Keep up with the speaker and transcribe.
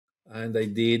and I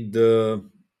did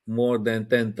more than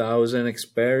 10,000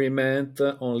 experiment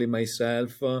only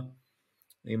myself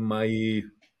in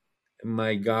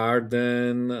my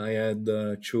garden. I had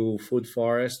two food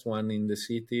forests, one in the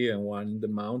city and one in the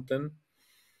mountain.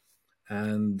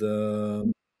 And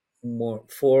more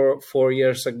 4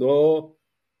 years ago,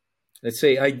 let's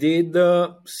say, I did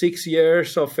 6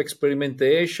 years of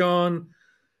experimentation,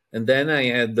 and then I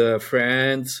had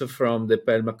friends from the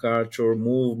permaculture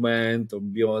movement of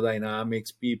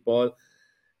biodynamics people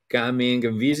coming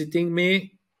and visiting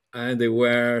me, and they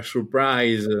were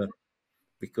surprised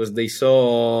because they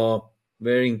saw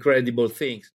very incredible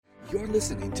things. You're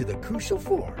listening to the Crucial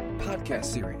 4 podcast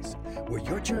series, where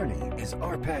your journey is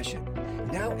our passion.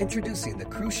 Now introducing the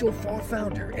Crucial 4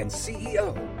 founder and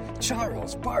CEO,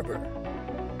 Charles Barber.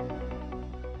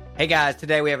 Hey guys,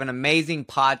 today we have an amazing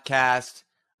podcast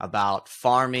about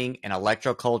farming and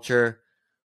electroculture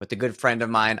with a good friend of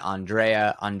mine,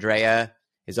 Andrea. Andrea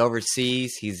is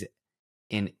overseas. He's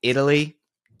in Italy,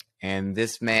 and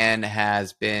this man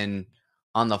has been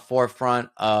on the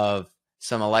forefront of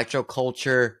some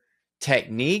electroculture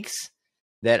techniques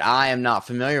that I am not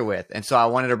familiar with. And so I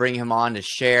wanted to bring him on to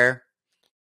share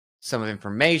some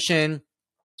information.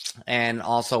 And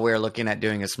also we're looking at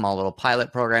doing a small little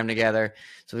pilot program together.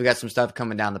 So we got some stuff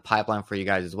coming down the pipeline for you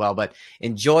guys as well. But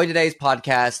enjoy today's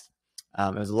podcast.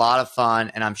 It was a lot of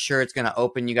fun, and I'm sure it's going to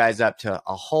open you guys up to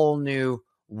a whole new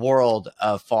world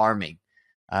of farming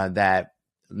that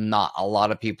not a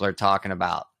lot of people are talking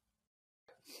about.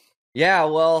 Yeah,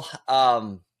 well,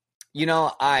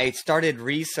 I started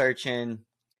researching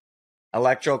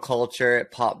electroculture.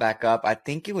 It popped back up. I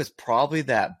think it was probably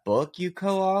that book you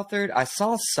co-authored. I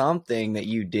saw something that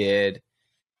you did,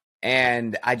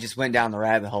 and I just went down the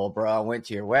rabbit hole, bro. I went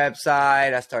to your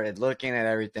website. I started looking at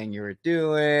everything you were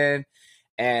doing,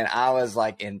 and I was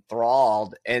like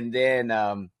enthralled. And then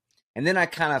I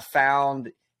kind of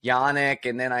found Yannick,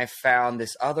 and then I found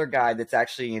this other guy that's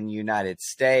actually in the United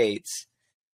States.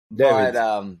 David.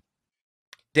 But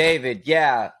David,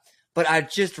 yeah. But I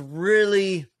just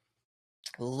really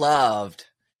loved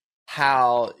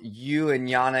how you and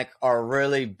Yannick are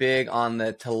really big on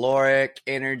the telluric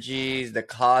energies, the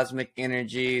cosmic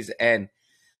energies, and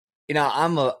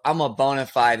I'm a bona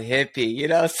fide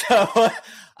hippie, so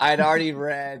I'd already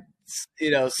read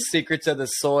Secrets of the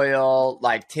Soil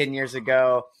like 10 years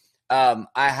ago. I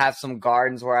have some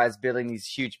gardens where I was building these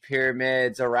huge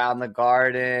pyramids around the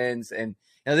gardens, and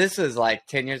this was like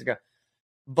 10 years ago.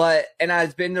 And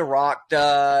I've been to rock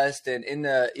dust and in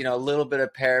the, a little bit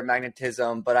of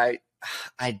paramagnetism, but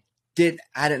I didn't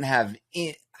have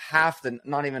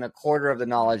not even a quarter of the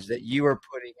knowledge that you were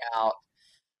putting out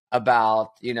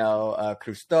about,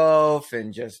 Christophe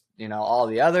and just, all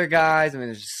the other guys. I mean,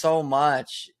 there's so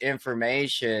much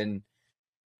information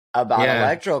about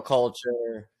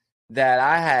electroculture that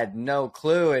I had no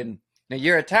clue. And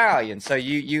you're Italian, so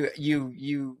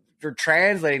you're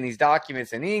translating these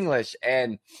documents in English,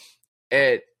 and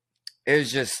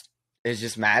it's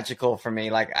just magical for me.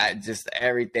 Like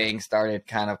everything started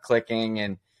kind of clicking,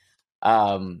 and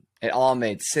it all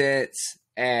made sense,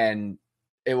 and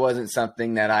it wasn't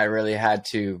something that I really had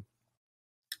to,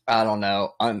 I don't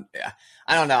know.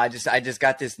 I just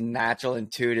got this natural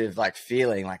intuitive like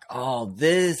feeling like, oh,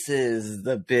 this is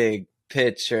the big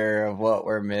picture of what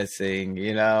we're missing,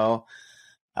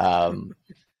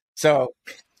 So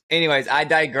anyways, I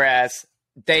digress.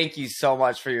 Thank you so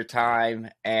much for your time.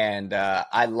 And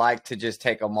I'd like to just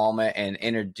take a moment and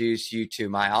introduce you to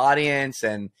my audience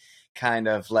and kind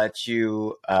of let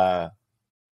you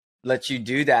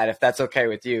do that, if that's okay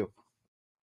with you.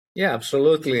 Yeah,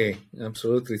 absolutely.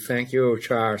 Absolutely. Thank you,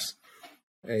 Charles.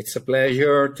 It's a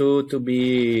pleasure to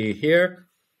be here.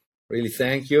 Really,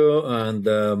 thank you. And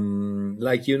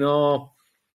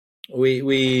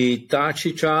we touch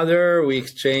each other. We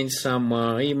exchange some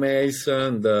emails,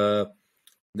 and the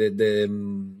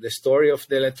story of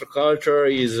the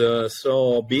electroculture is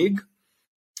so big,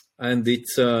 and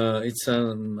it's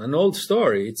an old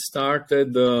story. It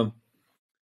started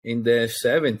in the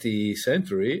 17th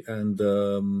century and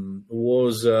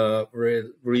was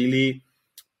really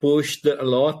pushed a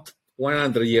lot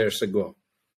 100 years ago.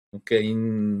 Okay,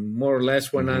 in more or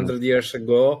less 100 years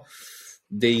ago,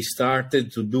 they started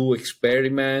to do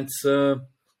experiments all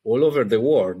over the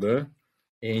world,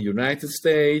 in United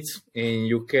States, in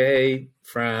UK,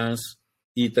 France,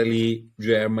 Italy,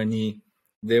 Germany.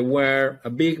 There were a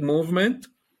big movement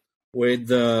with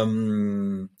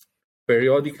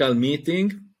periodical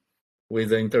meeting, with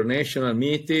the international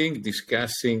meeting,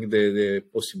 discussing the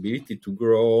possibility to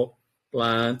grow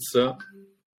plants,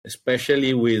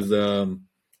 especially with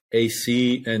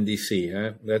AC and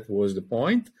DC. That was the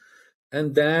point.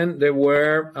 And then there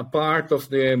were a part of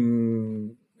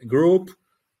the group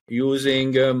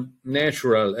using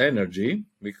natural energy,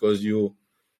 because you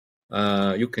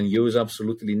can use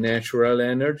absolutely natural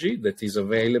energy that is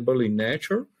available in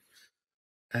nature.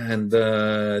 And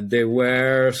there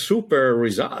were super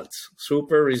results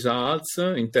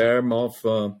in terms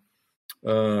of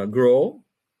grow,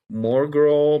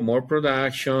 more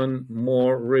production,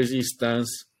 more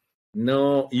resistance,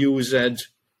 no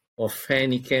usage of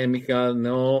any chemical,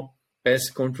 no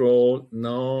pest control,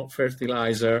 no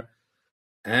fertilizer,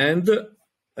 and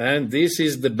this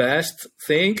is the best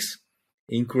things,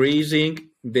 increasing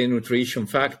the nutrition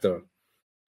factor.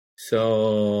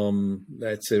 So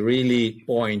that's a really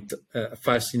point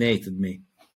fascinated me.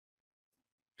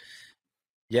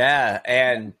 Yeah,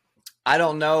 and I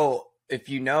don't know if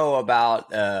you know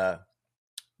about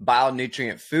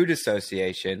Bionutrient Food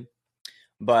Association,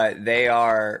 but they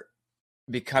are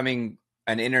becoming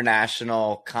an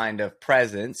international kind of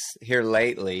presence here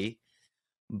lately.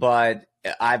 But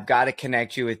I've got to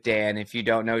connect you with Dan. If you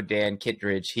don't know Dan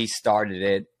Kittredge, he started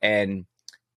it, and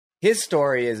his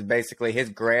story is basically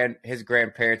his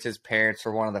grandparents, his parents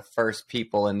were one of the first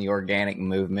people in the organic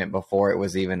movement before it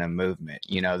was even a movement.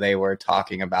 You know, they were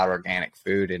talking about organic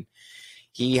food, and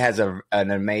he has an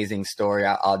amazing story.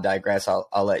 I'll digress. I'll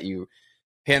let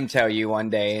him tell you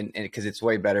one day, and because it's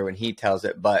way better when he tells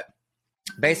it. But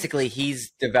basically,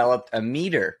 he's developed a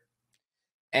meter,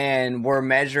 and we're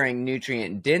measuring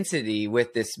nutrient density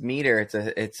with this meter.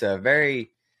 It's a very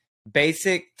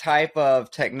basic type of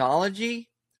technology.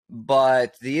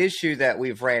 But the issue that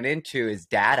we've ran into is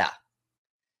data.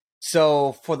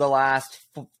 So for the last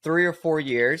 3 or 4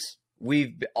 years,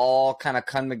 we've all kind of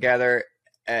come together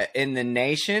in the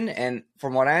nation. And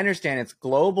from what I understand, it's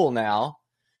global now.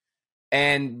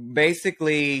 And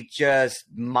basically just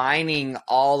mining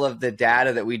all of the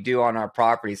data that we do on our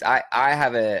properties. I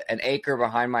have an acre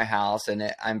behind my house,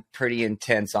 and I'm pretty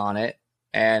intense on it.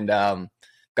 And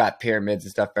got pyramids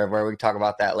and stuff everywhere. We can talk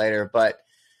about that later. But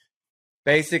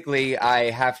basically,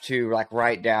 I have to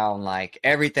write down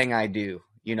everything I do,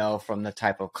 you know, from the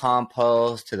type of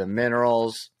compost to the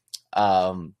minerals.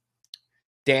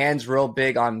 Dan's real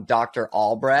big on Dr.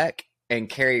 Albrecht and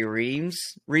Carrie Reams'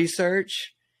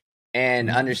 research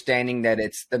and understanding that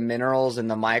it's the minerals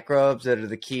and the microbes that are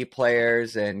the key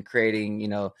players in creating, you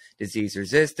know, disease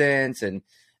resistance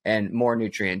and more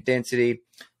nutrient density.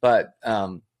 But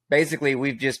basically,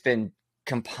 we've just been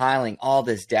compiling all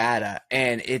this data,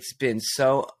 and it's been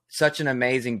such an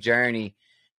amazing journey,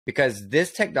 because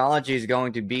this technology is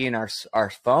going to be in our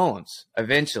phones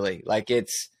eventually.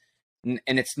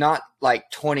 It's not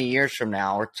 20 years from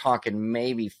now. We're talking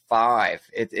maybe 5.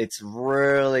 It's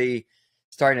really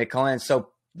starting to come in. So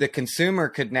the consumer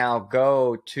could now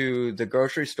go to the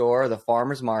grocery store or the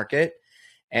farmer's market,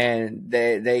 and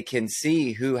they can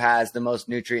see who has the most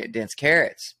nutrient dense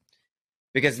carrots.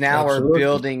 Because now Absolutely. we're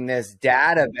building this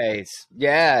database.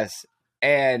 Yes.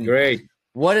 And Great.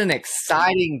 What an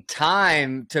exciting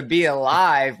time to be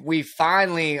alive. We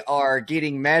finally are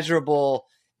getting measurable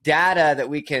data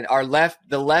that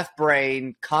the left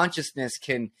brain consciousness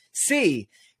can see,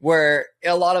 where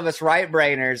a lot of us right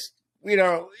brainers, we're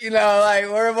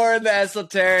more in the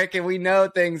esoteric and we know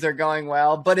things are going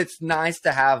well, but it's nice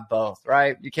to have both,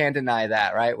 right? You can't deny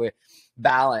that, right? We're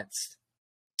balanced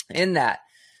in that.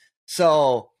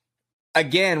 So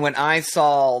again, when I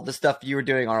saw the stuff you were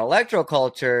doing on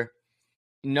Electroculture,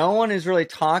 no one is really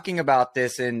talking about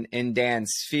this in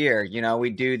Dan's sphere. You know,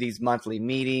 we do these monthly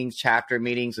meetings, chapter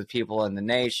meetings with people in the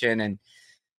nation,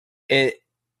 and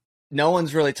no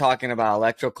one's really talking about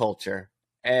Electroculture.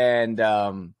 And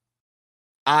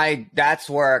that's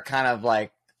where kind of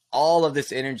all of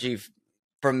this energy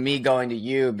from me going to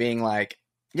you being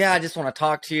yeah, I just want to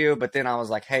talk to you. But then I was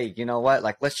like, hey, you know what?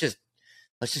 Let's just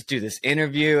do this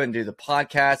interview and do the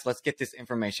podcast. Let's get this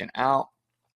information out,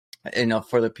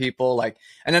 for the people.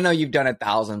 And I know you've done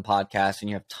 1,000 podcasts and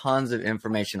you have tons of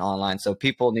information online. So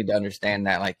people need to understand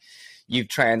that, you've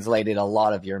translated a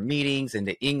lot of your meetings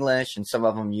into English, and some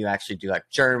of them you actually do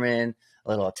German, a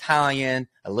little Italian,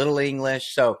 a little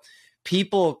English. So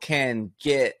people can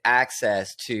get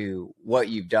access to what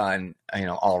you've done,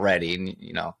 already, and,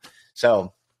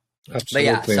 so.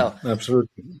 Absolutely. But yeah,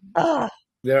 absolutely.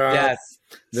 There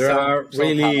are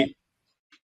really,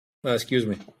 excuse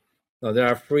me. No, there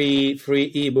are free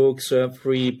ebooks,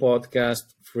 free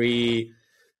podcast, free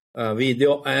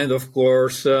video, and of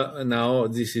course, now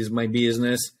this is my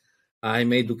business.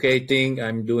 I'm educating.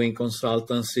 I'm doing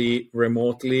consultancy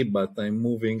remotely, but I'm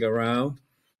moving around.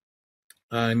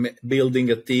 I'm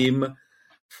building a team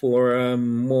for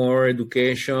more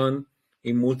education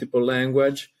in multiple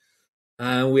language.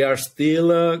 and we are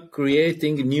still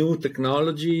creating new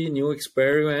technology, new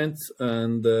experiments.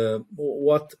 And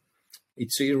what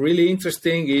it's really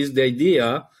interesting is the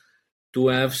idea to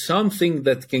have something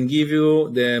that can give you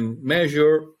the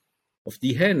measure of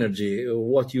the energy,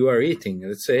 what you are eating.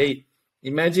 Let's say,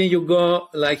 imagine you go,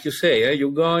 like you say,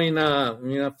 you go in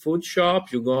a food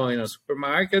shop, you go in a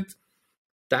supermarket,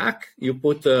 tack, you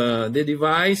put the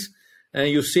device, and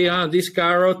you see, this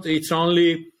carrot, it's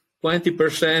only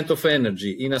 20% of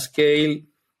energy in a scale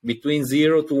between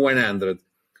 0 to 100.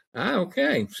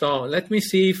 Okay, so let me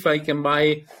see if I can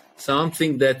buy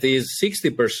something that is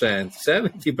 60%,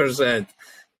 70%.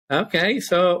 Okay,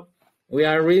 so we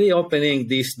are really opening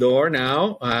this door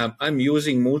now. I'm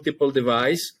using multiple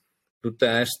devices to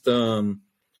test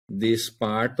this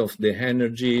part of the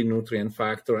energy nutrient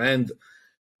factor, and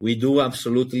we do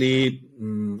absolutely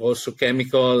also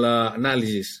chemical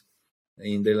analysis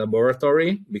in the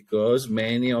laboratory, because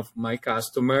many of my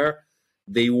customers,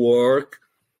 they work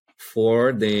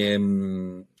for the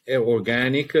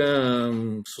organic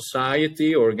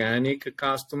society, organic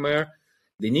customer.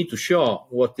 They need to show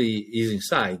what is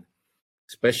inside,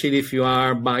 especially if you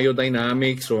are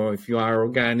biodynamics or if you are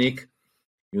organic.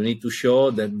 You need to show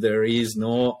that there is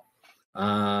no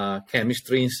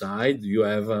chemistry inside. You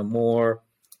have more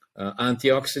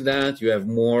antioxidant, you have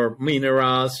more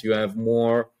minerals, you have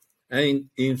more, and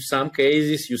in some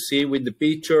cases you see with the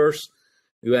pictures,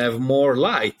 you have more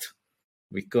light,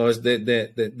 because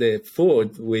the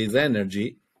food with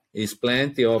energy is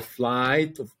plenty of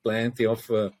light, plenty of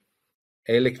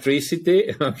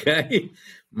electricity, okay,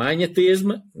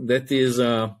 magnetism that is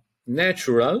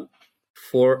natural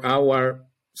for our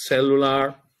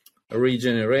cellular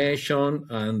regeneration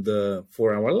and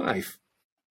for our life.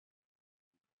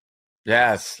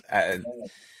 Yes. And,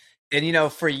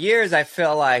 for years, I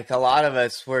feel like a lot of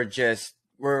us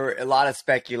were a lot of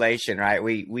speculation, right?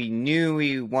 We knew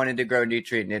we wanted to grow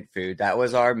nutrient-dense food. That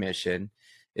was our mission,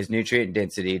 is nutrient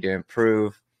density, to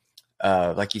improve,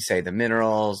 like you say, the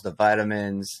minerals, the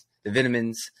vitamins,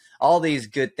 all these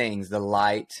good things, the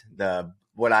light,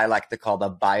 what I like to call the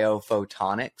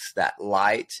biophotonics, that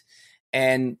light.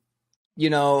 And,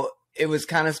 it was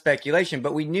kind of speculation,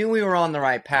 but we knew we were on the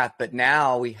right path. But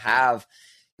now we have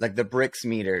like the bricks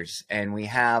meters, and we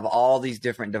have all these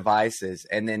different devices.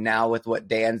 And then now with what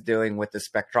Dan's doing with the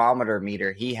spectrometer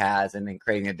meter he has, and then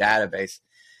creating a database.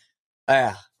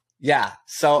 Yeah.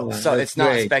 So it's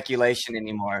not speculation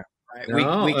anymore, right?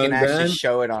 No, we can actually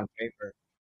show it on paper.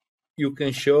 You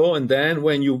can show, and then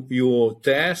when you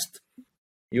test,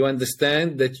 you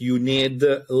understand that you need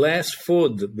less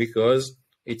food because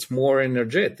it's more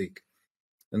energetic.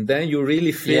 And then you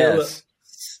really feel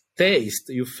taste.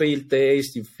 You feel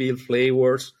taste, you feel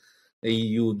flavors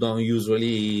you don't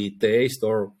usually taste.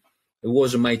 Or it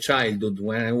was my childhood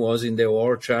when I was in the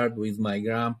orchard with my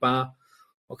grandpa.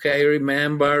 Okay, I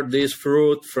remember this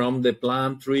fruit from the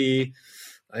plum tree.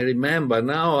 I remember.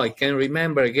 Now I can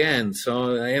remember again.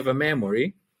 So I have a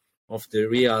memory of the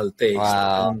real taste.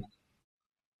 Wow.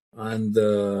 And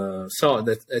so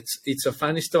it's a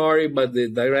funny story, but the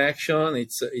direction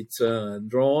it's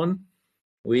drawn.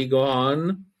 We go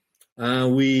on.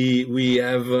 We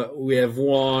have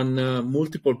won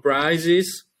multiple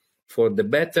prizes for the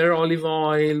better olive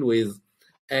oil with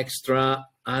extra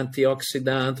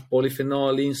antioxidant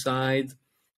polyphenol inside,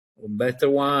 better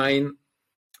wine.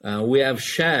 We have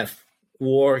chefs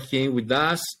working with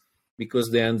us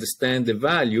because they understand the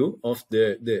value of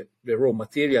the raw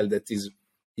material that is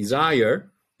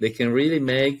higher. They can really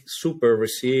make super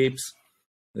recipes.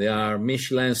 They are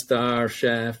Michelin star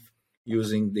chef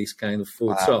using this kind of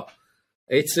food. Wow. So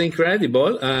it's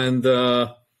incredible, and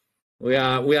we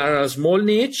are a small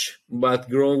niche, but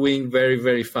growing very,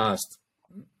 very fast.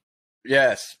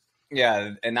 Yes,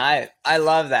 yeah, and I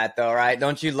love that though, right?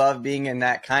 Don't you love being in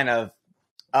that kind of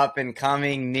up and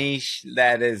coming niche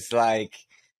that is like,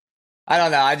 I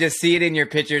don't know, I just see it in your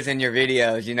pictures and your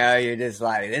videos, you're just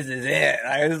like, this is it.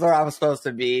 Like, this is where I'm supposed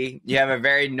to be. You have a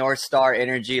very North Star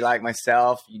energy like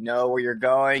myself. You know where you're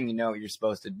going. You know what you're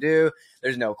supposed to do.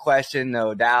 There's no question,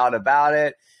 no doubt about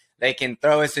it. They can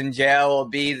throw us in jail. We'll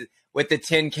be with the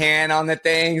tin can on the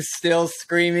thing, still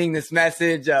screaming this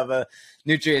message of a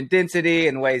nutrient density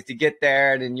and ways to get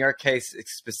there. And in your case,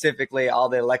 specifically, all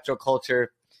the electroculture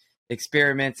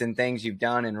experiments and things you've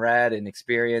done and read and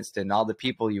experienced, and all the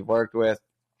people you've worked with.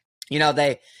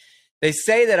 They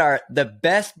say that the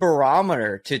best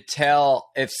barometer to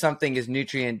tell if something is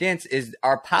nutrient dense is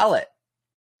our palate.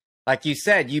 Like you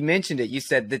said, you mentioned it. You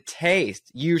said the taste.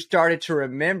 You started to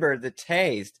remember the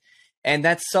taste. And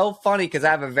that's so funny because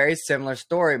I have a very similar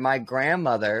story. My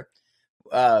grandmother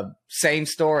same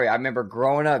story. I remember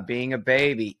growing up, being a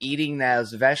baby, eating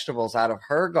those vegetables out of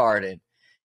her garden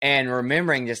and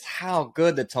remembering just how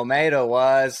good the tomato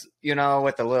was, you know,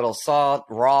 with a little salt,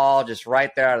 raw, just right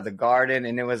there out of the garden.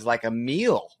 And it was like a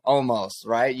meal almost,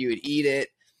 right? You would eat it.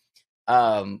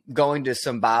 Going to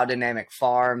some biodynamic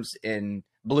farms in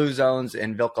blue zones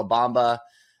in Vilcabamba.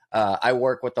 I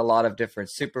work with a lot of different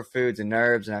superfoods and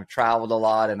herbs, and I've traveled a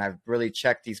lot, and I've really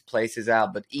checked these places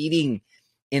out. But eating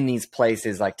in these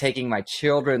places, like taking my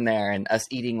children there and us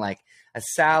eating like a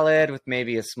salad with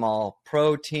maybe a small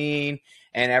protein,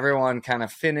 and everyone kind of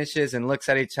finishes and looks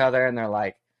at each other and they're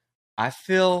like, I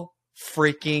feel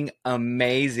freaking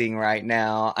amazing right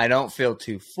now. I don't feel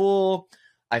too full.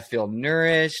 I feel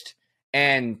nourished.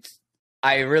 And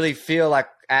I really feel like,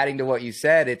 adding to what you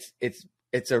said,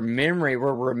 it's a memory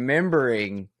we're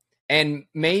remembering, and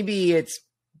maybe it's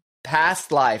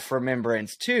past life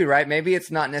remembrance too, right? Maybe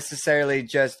it's not necessarily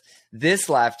just this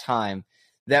lifetime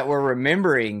that we're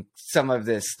remembering some of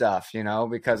this stuff, you know,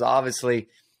 because obviously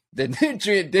the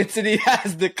nutrient density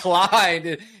has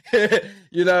declined.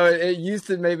 You know, it used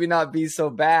to maybe not be so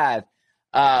bad.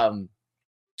 But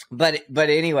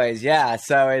anyways, yeah,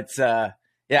 so it's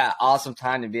yeah, awesome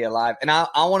time to be alive. And I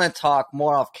want to talk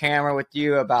more off camera with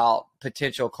you about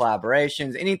potential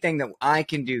collaborations, anything that I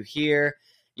can do here.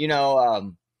 You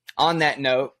know, on that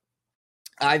note,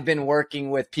 I've been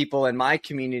working with people in my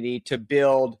community to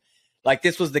build, like,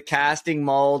 this was the casting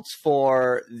molds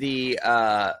for the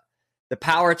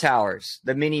power towers,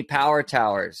 the mini power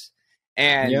towers.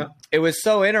 And it was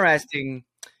so interesting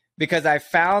because I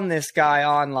found this guy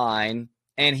online,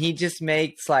 and he just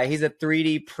makes, like, he's a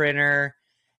 3D printer,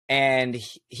 and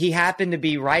he happened to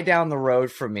be right down the road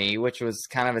from me, which was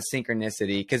kind of a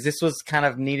synchronicity because this was kind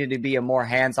of needed to be a more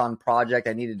hands-on project.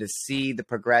 I needed to see the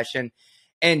progression,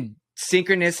 and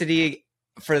synchronicity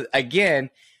for,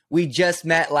 again, we just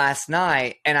met last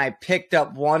night and I picked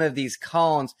up one of these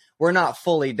cones. We're not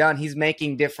fully done. He's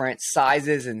making different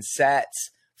sizes and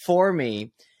sets for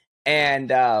me. And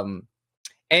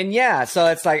yeah, so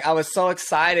it's like, I was so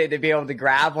excited to be able to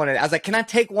grab one. I was like, can I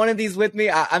take one of these with me?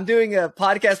 I'm doing a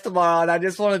podcast tomorrow, and I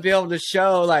just want to be able to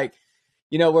show, like,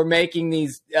 you know, we're making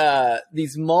these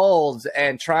molds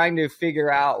and trying to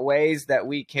figure out ways that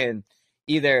we can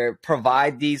either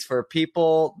provide these for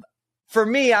people. For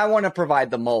me, I want to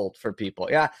provide the mold for people.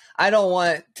 Yeah, I don't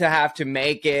want to have to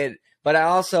make it, but I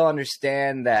also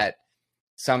understand that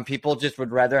some people just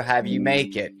would rather have you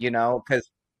make it, you know, because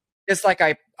just like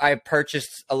I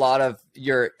purchased a lot of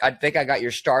I think I got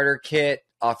your starter kit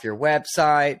off your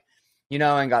website, you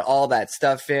know, and got all that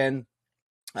stuff in.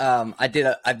 I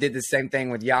did the same thing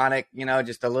with Yannick, you know,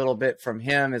 just a little bit from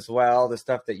him as well, the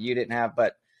stuff that you didn't have,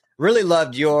 but really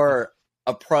loved your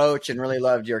approach and really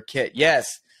loved your kit.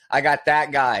 Yes, I got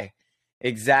that guy,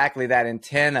 exactly, that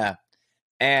antenna.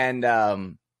 And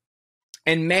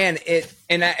man,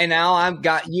 now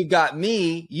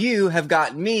you have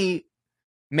got me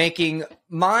making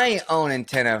my own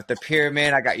antenna with the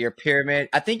pyramid. I got your pyramid.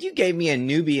 I think you gave me a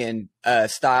Nubian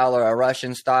style or a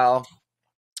Russian style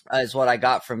is what I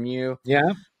got from you.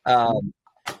 Yeah.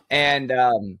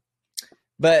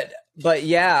 But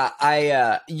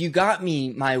yeah, you got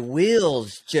me my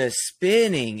wheels just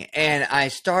spinning, and I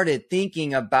started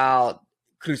thinking about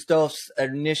Christoph's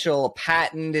initial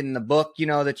patent in the book, you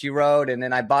know, that you wrote. And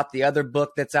then I bought the other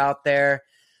book that's out there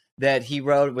that he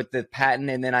wrote with the patent.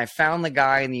 And then I found the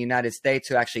guy in the United States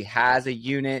who actually has a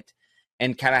unit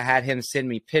and kind of had him send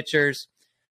me pictures.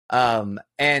 And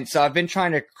so I've been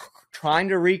trying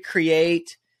to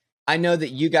recreate. I know that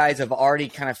you guys have already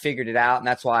kind of figured it out, and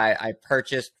that's why I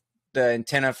purchased the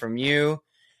antenna from you,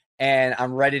 and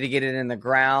I'm ready to get it in the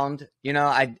ground. You know,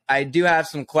 I do have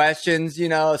some questions, you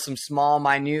know, some small,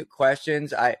 minute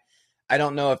questions. I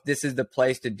don't know if this is the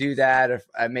place to do that, or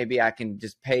if maybe I can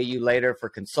just pay you later for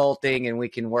consulting and we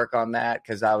can work on that,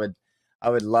 because I would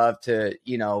love to,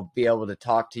 you know, be able to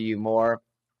talk to you more.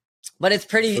 But it's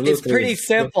pretty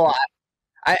simple.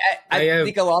 I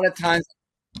think a lot of times.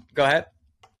 Go ahead.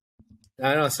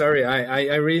 No, sorry.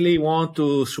 I really want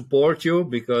to support you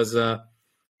because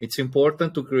it's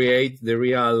important to create the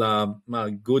real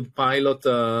good pilot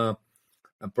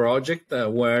project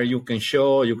where you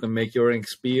can make your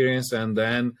experience, and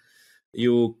then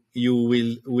you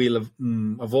will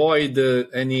avoid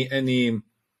any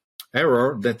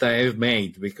error that I have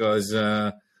made, because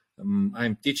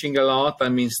I'm teaching a lot,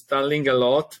 I'm installing a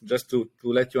lot. Just to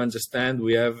let you understand,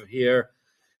 we have here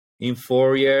in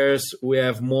 4 years we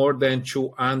have more than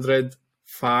 200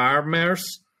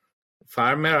 farmers.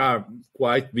 Farmers are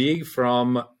quite big,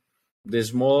 from the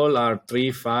small are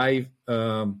 3-5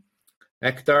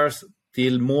 hectares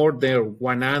till more than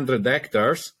 100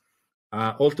 hectares.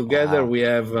 Altogether, Wow. we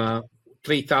have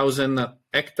 3,000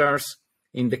 hectares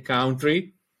in the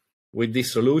country with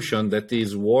this solution that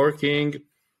is working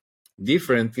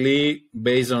differently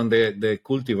based on the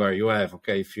cultivar you have.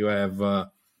 Okay, if you have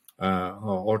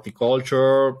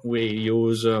horticulture, we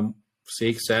use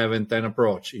 6, 7, 10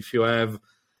 approach. If you have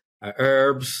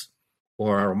herbs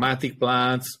or aromatic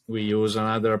plants, we use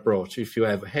another approach. If you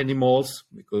have animals,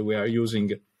 because we are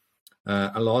using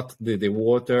a lot the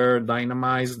water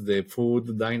dynamized, the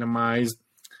food dynamized,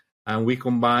 and we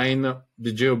combine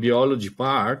the geobiology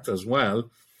part as well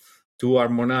to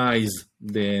harmonize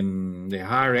the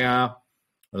area,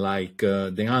 like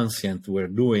the ancient were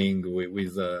doing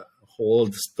with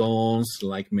old stones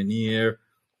like menhir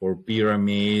or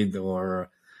pyramid or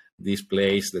these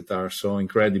places that are so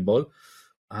incredible.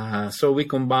 So we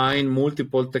combine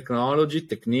multiple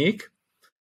technique,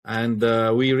 and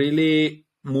we really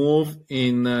move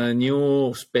in a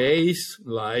new space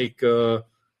like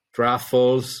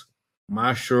truffles,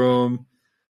 mushroom,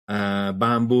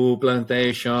 bamboo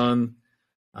plantation,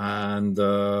 and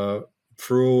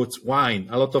fruits, wine,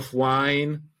 a lot of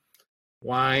wine,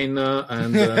 and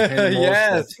animals.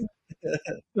 Yes.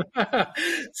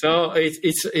 So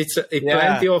it's a Yeah.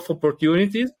 plenty of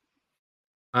opportunities.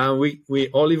 And we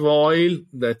olive oil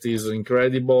that is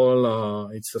incredible.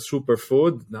 It's a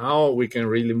superfood. Now we can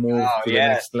really move Oh, to the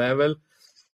yes. next level.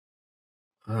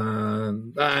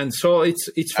 And so it's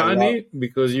I love. funny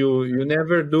because you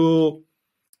never do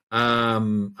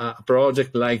a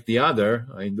project like the other.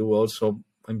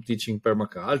 I'm teaching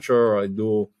permaculture.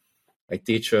 I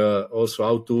teach also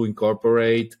how to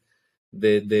incorporate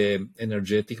the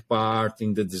energetic part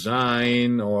in the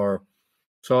design. Or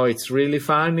so it's really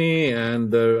funny,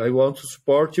 and I want to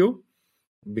support you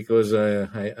because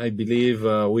I believe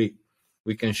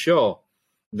we can show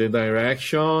the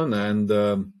direction,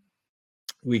 and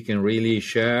we can really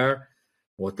share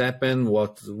what happened,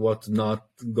 what not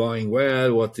going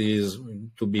well, what is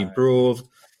to be improved,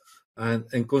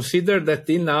 and consider that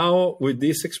till now with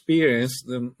this experience,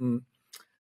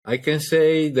 I can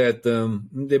say that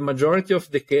the majority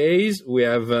of the case we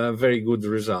have a very good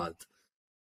result.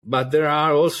 But there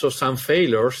are also some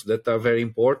failures that are very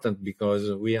important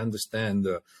because we understand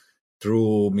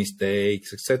through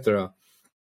mistakes, etc.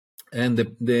 And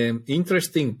the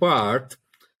interesting part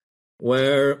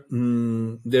where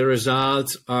the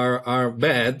results are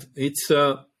bad, it's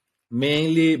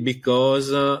mainly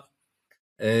because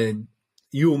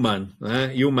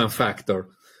human factor.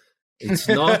 It's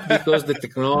not because the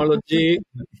technology,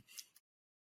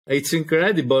 it's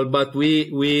incredible, but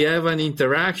we have an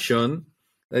interaction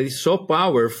that is so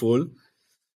powerful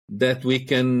that we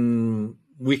can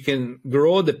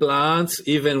grow the plants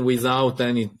even without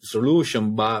any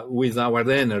solution, but with our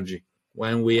energy.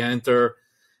 When we enter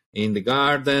in the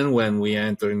garden, when we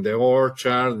enter in the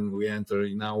orchard, and we enter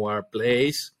in our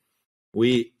place,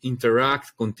 we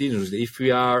interact continuously. If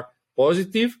we are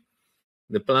positive,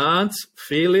 the plants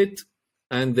feel it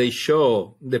and they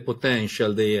show the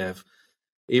potential they have.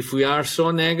 If we are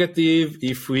so negative,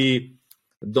 if we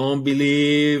don't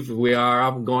believe, we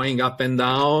are going up and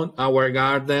down, our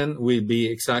garden will be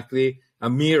exactly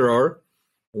a mirror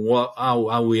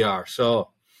how we are. So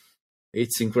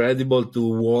it's incredible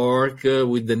to work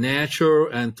with the nature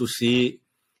and to see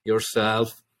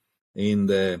yourself in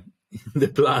the in the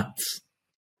plants.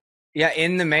 Yeah,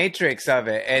 in the matrix of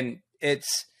it. And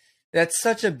that's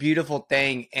such a beautiful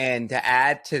thing. And to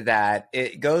add to that,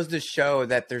 it goes to show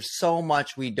that there's so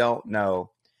much we don't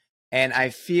know. And I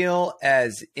feel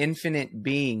as infinite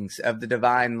beings of the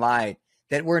divine light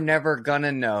that we're never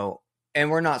gonna know,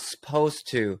 and we're not supposed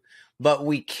to, but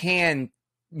we can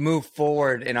move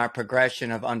forward in our progression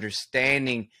of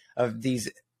understanding of these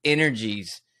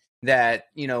energies that,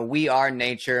 we are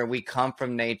nature, we come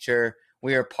from nature,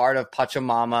 we are part of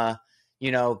Pachamama,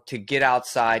 to get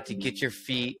outside, to get your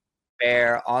feet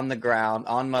bare on the ground,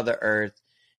 on Mother Earth.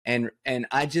 And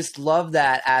I just love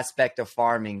that aspect of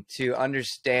farming, to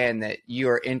understand that you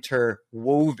are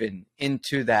interwoven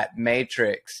into that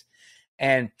matrix,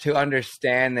 and to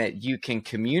understand that you can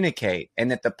communicate and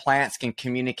that the plants can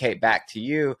communicate back to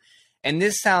you. And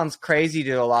this sounds crazy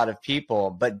to a lot of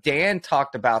people, but Dan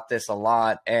talked about this a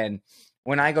lot. And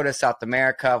when I go to South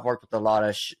America, I've worked with a lot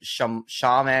of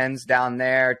shamans down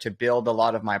there to build a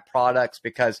lot of my products,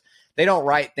 because they don't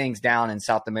write things down in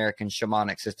South American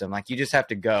shamanic system. Like, you just have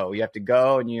to go. You have to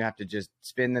go and you have to just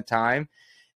spend the time.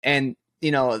 And,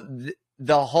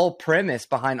 the whole premise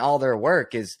behind all their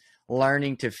work is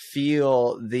learning to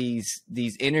feel these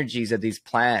energies of these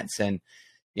plants. And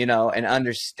and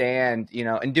understand,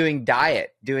 and doing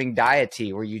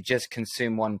diety where you just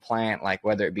consume one plant, like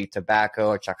whether it be tobacco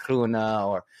or chacruna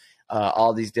or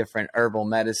all these different herbal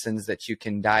medicines that you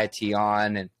can diety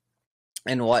on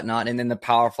and whatnot. And then the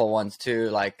powerful ones too,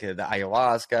 like the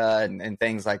ayahuasca and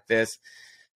things like this.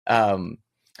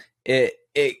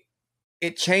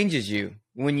 It changes you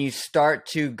when you start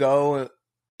to go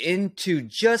into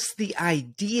just the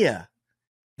idea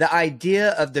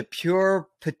of the pure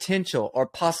potential or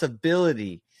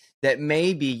possibility that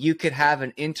maybe you could have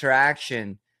an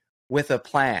interaction with a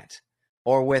plant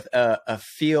or with a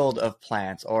field of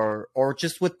plants or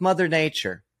just with Mother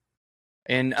Nature,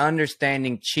 and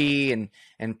understanding chi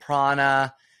and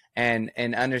prana and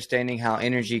understanding how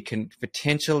energy can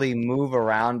potentially move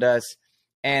around us.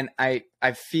 And I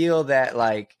feel that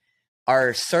like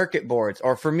our circuit boards,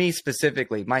 or for me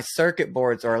specifically, my circuit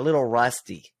boards are a little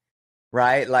rusty,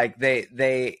 right? Like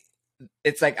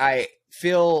it's like I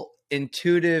feel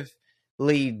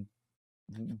intuitively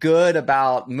good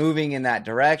about moving in that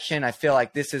direction. I feel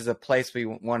like this is a place we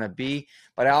want to be,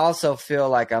 but I also feel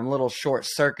like I'm a little short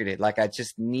circuited. Like I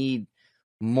just need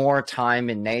more time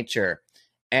in nature.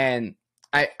 And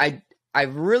I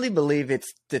really believe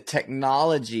it's the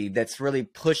technology that's really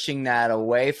pushing that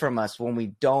away from us when we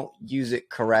don't use it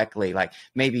correctly. Like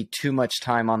maybe too much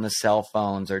time on the cell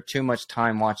phones or too much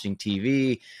time watching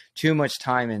TV, too much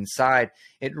time inside.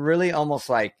 It really almost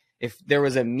like if there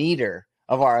was a meter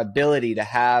of our ability to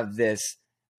have this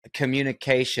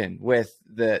communication with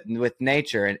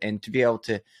nature and to be able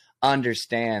to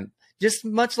understand, just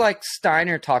much like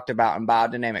Steiner talked about in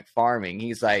biodynamic farming.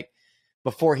 He's like,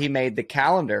 before he made the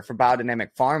calendar for biodynamic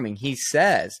farming, he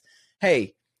says,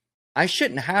 hey, I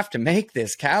shouldn't have to make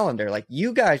this calendar. Like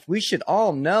you guys, we should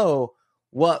all know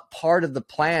what part of the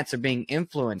plants are being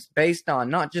influenced based on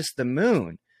not just the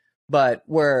moon, but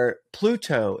where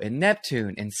Pluto and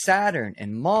Neptune and Saturn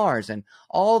and Mars and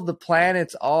all the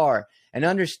planets are, and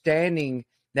understanding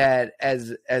that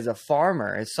as a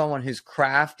farmer, as someone who's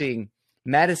crafting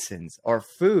medicines or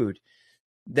food,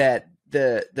 that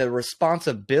the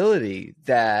responsibility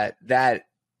that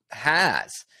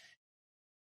has,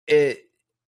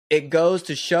 it goes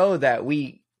to show that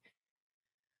we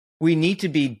need to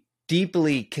be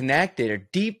deeply connected, or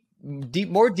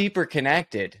more deeper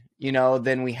connected,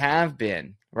 than we have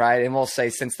been, right? And we'll say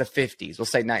since the 50s, we'll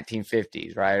say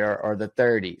 1950s, right? Or the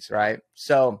 30s, right?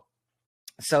 So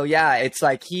yeah, it's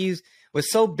like he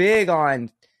was so big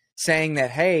on saying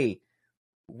that, hey,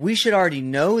 we should already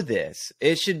know this.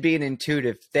 It should be an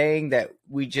intuitive thing that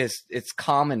it's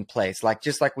commonplace. Like,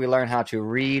 just like we learn how to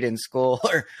read in school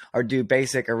or do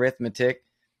basic arithmetic,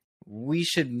 we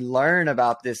should learn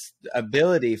about this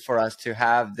ability for us to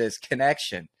have this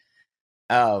connection.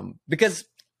 Because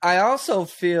I also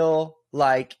feel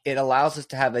like it allows us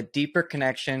to have a deeper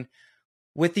connection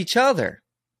with each other,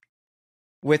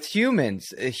 with humans,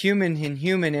 human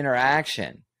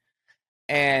interaction.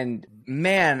 And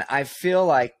man, I feel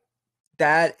like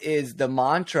that is the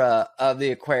mantra of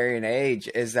the Aquarian age,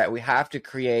 is that we have to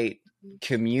create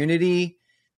community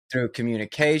through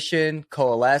communication,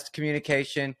 coalesced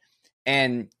communication.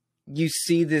 And you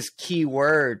see this key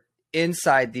word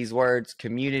inside these words,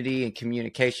 community and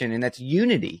communication, and that's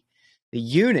unity, the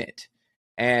unit.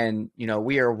 And,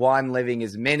 we are one living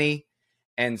as many.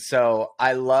 And so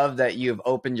I love that you've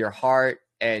opened your heart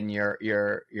and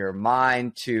your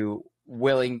mind to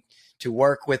willing to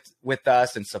work with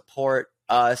us and support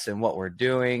us and what we're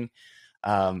doing.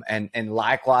 And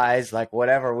likewise, like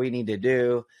whatever we need to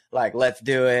do, like, let's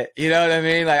do it. You know what I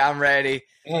mean? Like, I'm ready.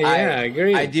 Yeah, I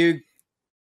agree. I do.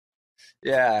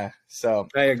 Yeah. So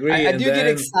I agree. I do get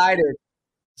excited.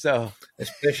 So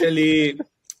especially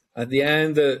at the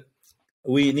end,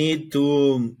 we need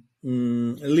to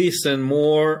listen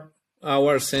more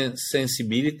our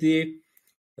sensibility,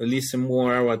 listen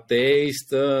more our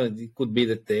taste. It could be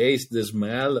the taste, the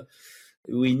smell.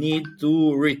 We need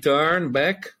to return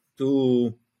back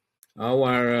to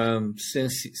our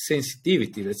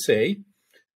sensitivity, let's say,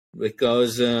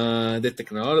 because the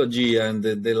technology and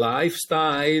the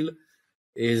lifestyle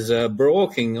is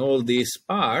breaking all this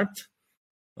part,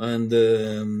 and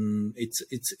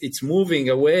it's moving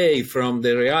away from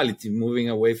the reality, moving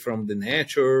away from the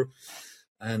nature,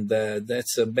 and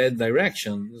that's a bad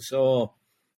direction. So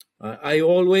I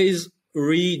always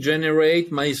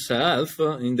regenerate myself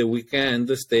in the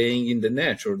weekend, staying in the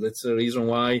nature. That's the reason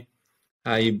why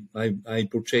I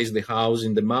purchased the house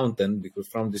in the mountain, because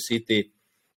from the city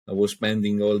I was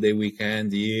spending all the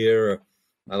weekend here,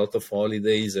 a lot of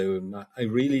holidays. I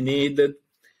really needed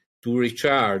to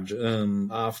recharge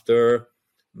after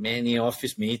many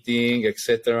office meetings,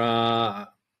 etc.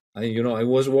 I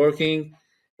was working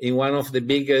in one of the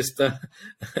biggest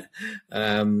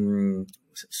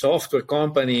software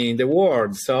company in the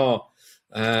world. So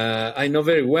I know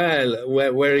very well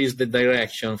where is the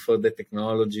direction for the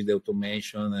technology, the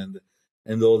automation,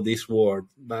 and all this world.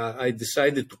 But I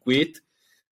decided to quit.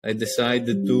 I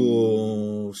decided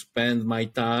to spend my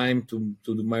time to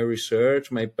do my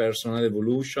research, my personal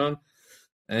evolution.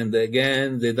 And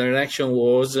again, the direction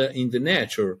was in the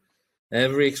nature.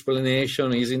 Every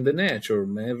explanation is in the nature.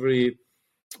 Every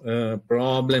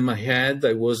problem I had,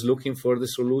 I was looking for the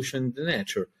solution in the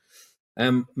nature.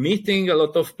 Meeting a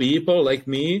lot of people like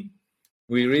me,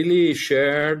 we really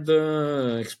shared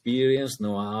experience,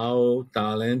 know-how,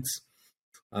 talents.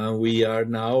 We are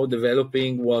now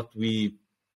developing what we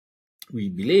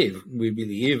believe. We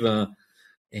believe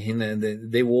in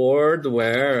the world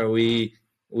where we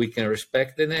can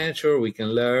respect the nature, we can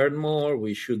learn more,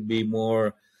 we should be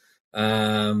more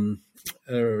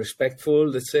respectful,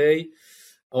 let's say,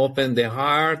 open the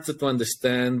heart to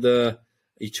understand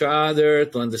each other,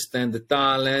 to understand the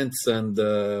talents,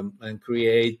 and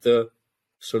create a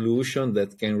solution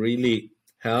that can really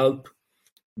help.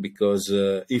 Because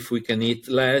if we can eat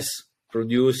less,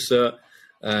 produce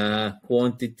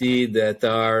quantity that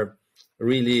are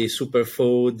really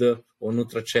superfood or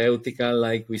nutraceutical,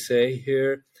 like we say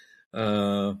here,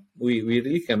 we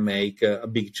really can make a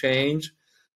big change.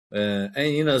 And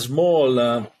in a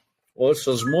small,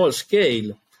 also small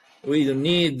scale, we don't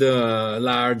need a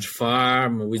large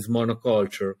farm with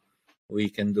monoculture. We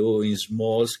can do in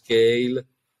small scale,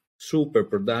 super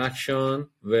production,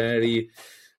 very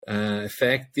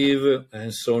effective,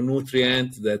 and so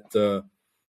nutrient that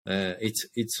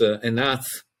it's enough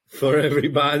for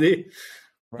everybody.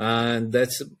 And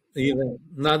that's even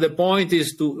another point,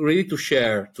 is to really to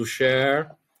share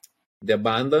the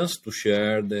abundance, to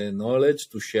share the knowledge,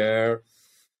 to share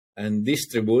and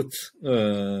distribute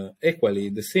equally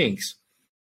the things.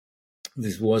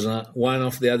 This was one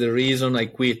of the other reasons I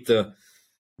quit,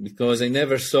 because I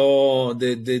never saw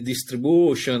the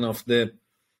distribution of the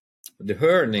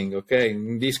earning. Okay,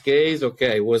 in this case,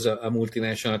 okay, it was a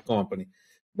multinational company,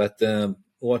 but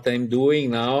what I'm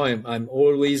doing now, I'm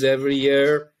always every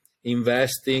year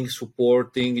investing,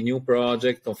 supporting new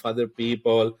project of other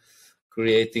people,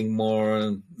 creating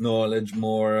more knowledge,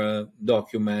 more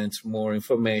documents, more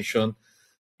information,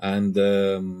 and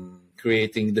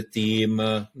creating the team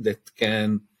that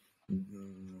can,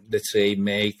 let's say,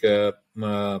 make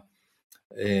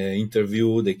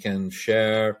interview. They can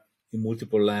share in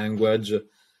multiple language.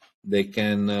 They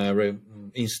can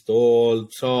install.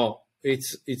 So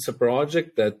it's a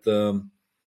project that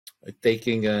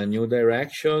taking a new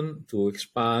direction to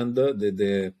expand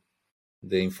the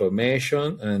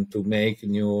information and to make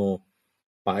new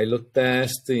pilot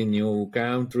tests in new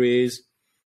countries.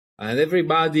 And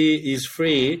everybody is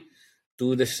free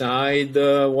to decide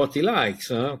what he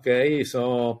likes. Okay,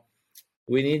 so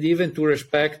we need even to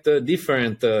respect a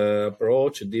different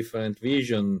approach, a different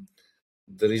vision.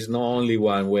 There is not only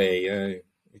one way.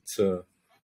 It's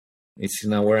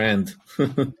in our end.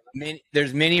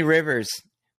 There's many rivers,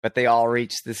 but they all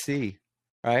reach the sea,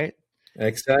 right?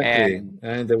 Exactly,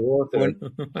 and the water,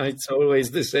 it's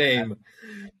always the same.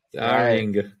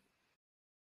 Darling.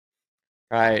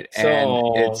 Right.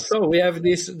 So we have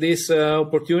this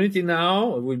opportunity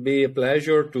now. It will be a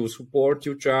pleasure to support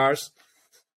you, Charles.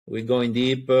 We're going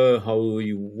deep,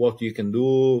 what you can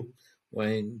do.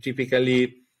 When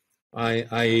typically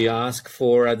I ask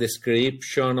for a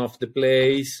description of the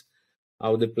place,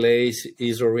 how the place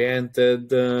is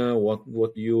oriented,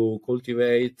 what you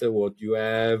cultivate, what you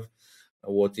have,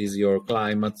 what is your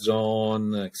climate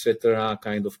zone, etc.,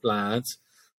 kind of plants.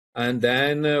 And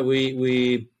then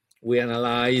we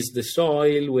analyze the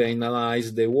soil, we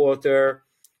analyze the water,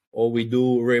 or we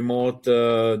do remote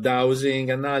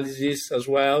dowsing analysis as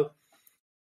well.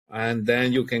 And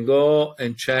then you can go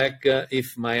and check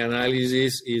if my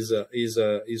analysis is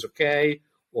okay,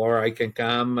 or I can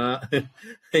come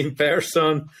in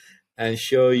person and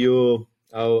show you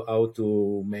how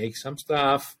to make some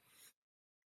stuff.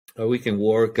 We can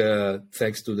work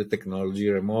thanks to the technology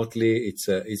remotely.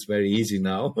 It's very easy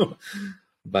now,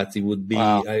 but it would be.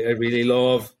 Wow. I really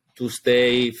love to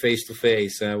stay face to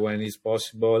face when it's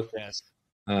possible. Yes.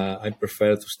 I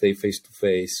prefer to stay face to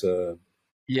face.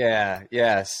 Yeah.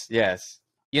 Yes.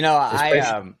 You know,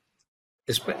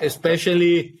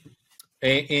 especially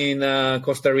in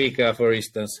Costa Rica, for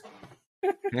instance.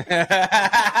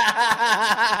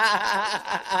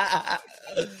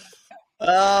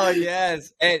 Oh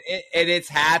yes, and it's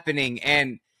happening.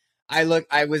 And I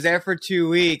was there for 2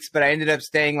 weeks, but I ended up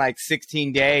staying like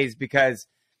 16 days because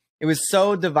It was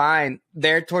so divine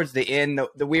there towards the end.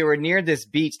 We were near this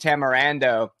beach,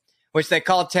 Tamarando, which they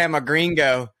call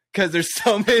Tamagringo because there's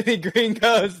so many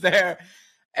gringos there.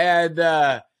 And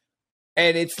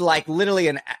it's like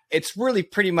literally it's really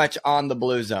pretty much on the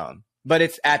blue zone, but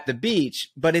it's at the beach,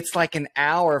 but it's like an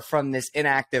hour from this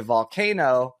inactive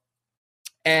volcano.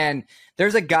 And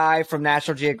there's a guy from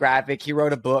National Geographic. He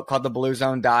wrote a book called The Blue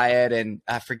Zone Diet, and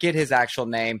I forget his actual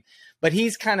name, but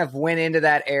he's kind of went into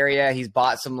that area. He's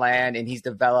bought some land and he's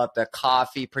developed a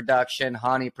coffee production,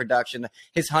 honey production.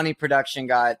 His honey production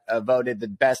got voted the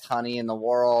best honey in the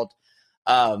world.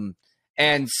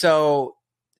 And so,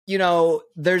 you know,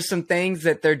 there's some things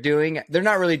that they're doing. They're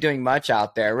not really doing much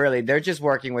out there, really. They're just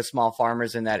working with small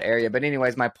farmers in that area. But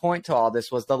anyways, my point to all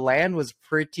this was the land was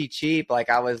pretty cheap. Like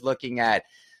I was looking at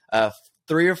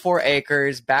 3 or 4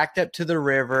 acres backed up to the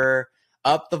river,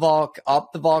 up the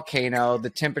volcano. The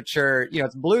temperature, you know,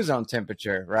 it's blue zone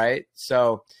temperature, right?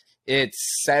 So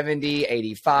it's 70,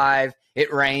 85.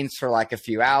 It rains for like a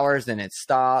few hours, then it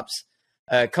stops.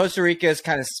 Costa Rica is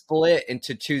kind of split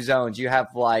into 2 zones. You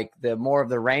have like the more of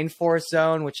the rainforest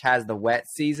zone, which has the wet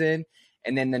season.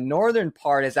 And then the northern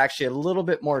part is actually a little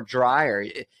bit more drier.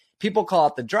 People call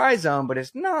it the dry zone, but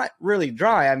it's not really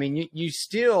dry. I mean, you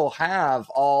still have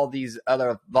all these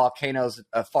other volcanoes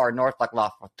far north, like La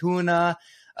Fortuna,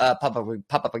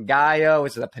 Papagayo,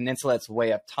 which is a peninsula that's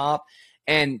way up top.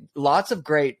 And lots of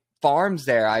great farms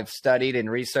there. I've studied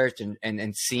and researched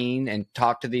and seen and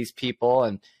talked to these people,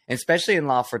 and especially in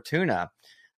La Fortuna.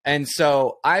 And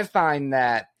so I find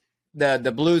that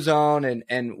the blue zone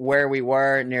and where we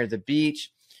were near the beach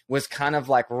was kind of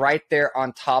like right there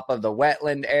on top of the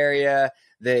wetland area.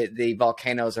 The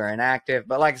volcanoes are inactive,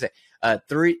 but like I said,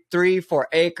 3-4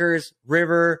 acres,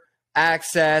 river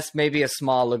access, maybe a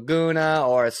small laguna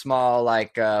or a small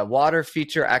like water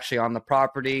feature actually on the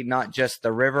property, not just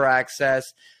the river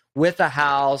access, with a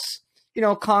house, you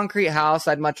know, concrete house.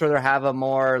 I'd much rather have a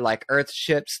more like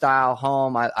Earthship style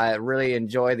home. I really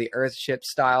enjoy the Earthship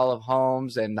style of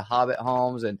homes and the Hobbit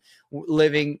homes and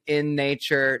living in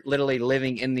nature, literally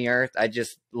living in the earth. I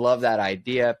just love that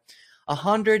idea.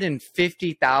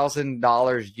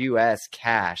 $150,000 US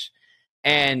cash.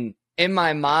 And in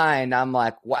my mind, I'm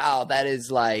like, wow, that is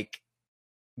like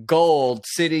gold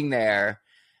sitting there,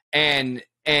 and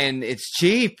it's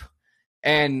cheap.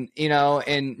 And, you know,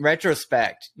 in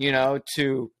retrospect, you know,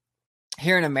 to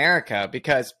here in America,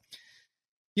 because,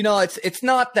 you know, it's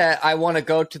not that I want to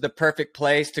go to the perfect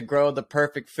place to grow the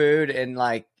perfect food and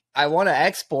like, I want to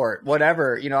export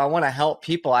whatever, you know, I want to help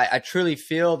people. I truly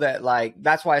feel that like,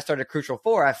 that's why I started Crucial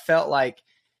 4. I felt like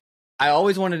I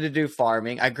always wanted to do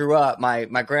farming. I grew up, my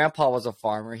grandpa was a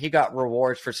farmer. He got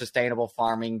rewards for sustainable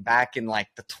farming back in like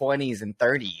the 20s and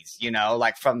 30s, you know,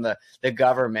 like from the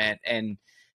government and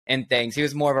things. He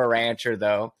was more of a rancher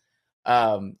though.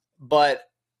 But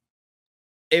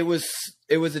it was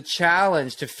a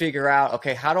challenge to figure out,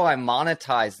 okay, how do I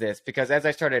monetize this? Because as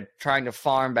I started trying to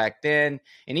farm back then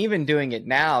and even doing it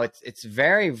now, it's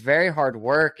very, very hard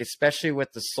work, especially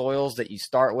with the soils that you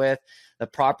start with. The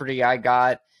property I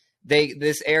got,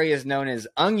 this area is known as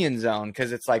onion zone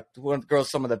because it's like one grows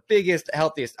some of the biggest,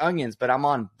 healthiest onions, but I'm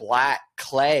on black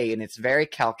clay and it's very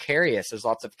calcareous. There's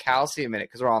lots of calcium in it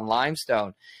because we're on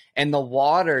limestone, and the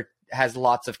water has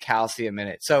lots of calcium in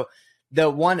it. So the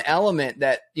one element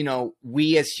that, you know,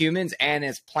 we as humans and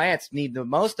as plants need the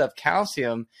most of,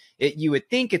 calcium, you would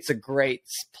think it's a great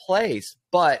place,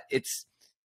 but it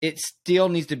still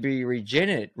needs to be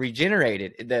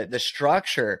regenerated, the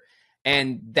structure.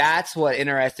 And that's what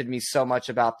interested me so much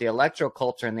about the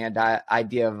electroculture and the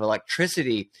idea of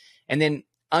electricity. And then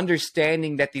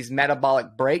understanding that these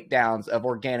metabolic breakdowns of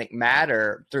organic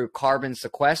matter through carbon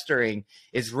sequestering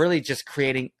is really just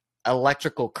creating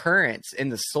electrical currents in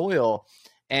the soil.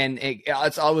 And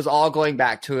it's always all going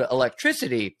back to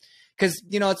electricity. Because,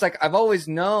 you know, it's like I've always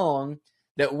known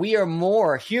that we are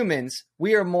more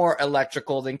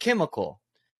electrical than chemical.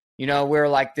 You know, we're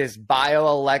like this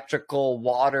bioelectrical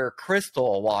water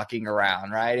crystal walking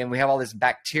around, right? And we have all this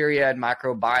bacteria and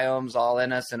microbiomes all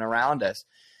in us and around us.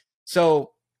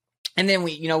 So, and then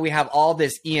we have all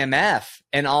this EMF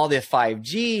and all this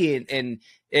 5G and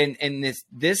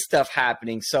this stuff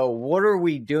happening. So what are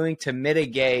we doing to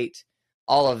mitigate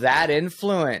all of that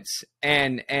influence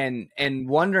and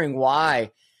wondering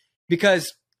why?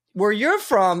 Because where you're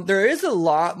from, there is a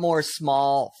lot more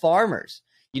small farmers.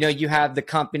 You know, you have the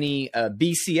company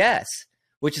BCS,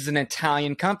 which is an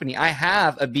Italian company. I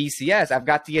have a BCS. I've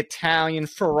got the Italian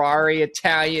Ferrari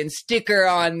Italian sticker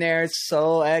on there.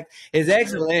 So it's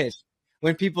excellent.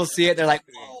 When people see it, they're like,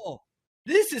 "Oh,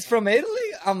 this is from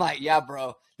Italy." I'm like, "Yeah,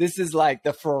 bro. This is like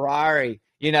the Ferrari."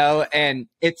 and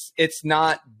it's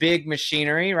not big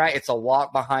machinery, right? It's a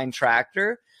walk behind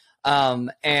tractor.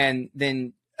 And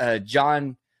then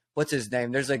John, what's his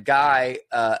name? There's a guy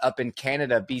up in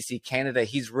Canada, BC, Canada.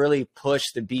 He's really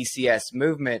pushed the BCS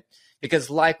movement because,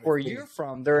 like where you're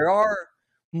from, there are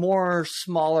more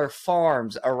smaller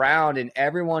farms around, and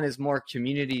everyone is more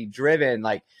community driven.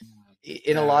 Like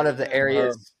in a lot of the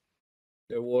areas.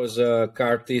 There was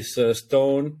Curtis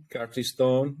Stone,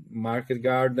 Market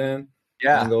Garden,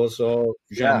 Yeah. and also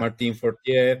Jean-Martin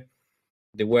Fortier.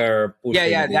 They were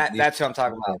pushing. That's what I'm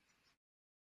talking about.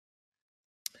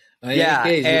 In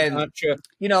any case,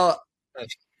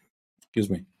 excuse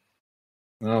me.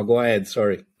 No, go ahead.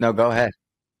 Sorry. No, go ahead.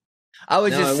 I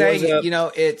was just saying,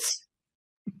 it's.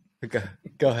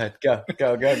 Go ahead. Go.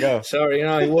 Sorry,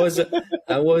 I was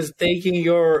taking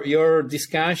your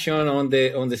discussion on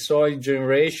the soil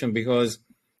generation because,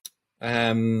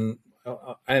 with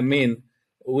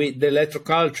the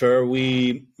electroculture,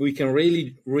 we can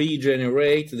really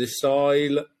regenerate the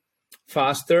soil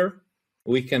faster.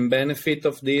 We can benefit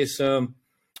of this.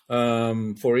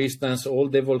 For instance, all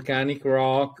the volcanic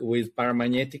rock with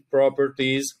paramagnetic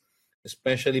properties,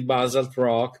 especially basalt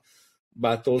rock,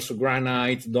 but also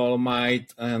granite,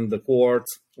 dolomite, and the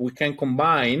quartz. We can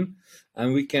combine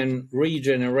and we can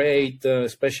regenerate,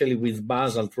 especially with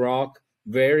basalt rock,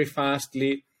 very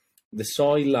fastly the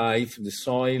soil life, the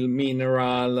soil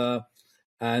mineral,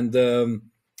 and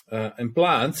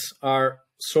plants are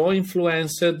so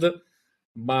influenced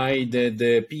by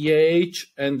the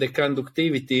pH and the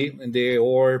conductivity, the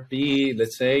ORP,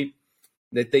 let's say,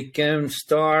 that they can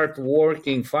start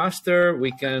working faster.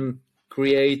 We can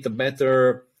create a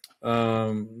better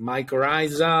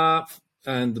mycorrhiza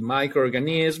and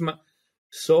microorganism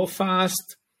so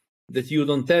fast that you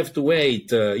don't have to wait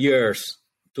years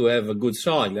to have a good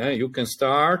soil. You can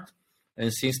start,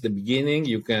 and since the beginning,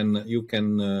 you can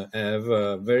have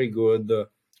very good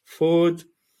food,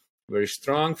 very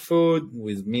strong food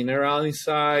with mineral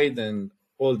inside and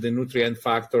all the nutrient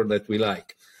factor that we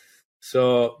like.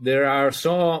 So there are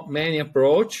so many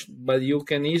approaches, but you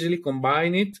can easily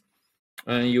combine it.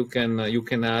 And you can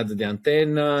add the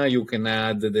antenna, you can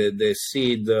add the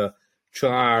seed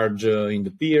charge in the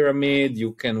pyramid,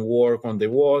 you can work on the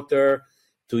water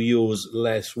to use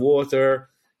less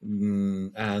water,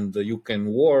 and you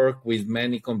can work with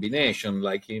many combinations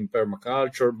like in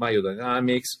permaculture,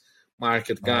 biodynamics,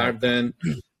 market garden.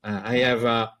 I have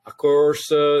a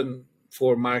course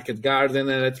for market garden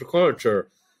and electroculture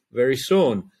very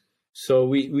soon. So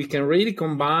we can really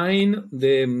combine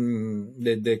the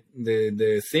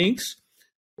things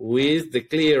with the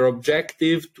clear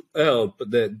objective to help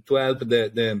the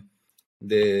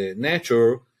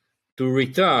nature to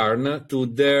return to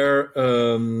their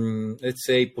let's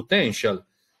say potential,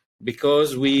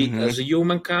 because we as a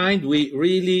humankind we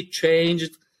really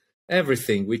changed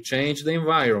everything. We changed the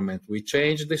environment, we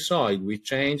changed the soil, we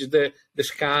changed the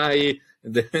sky.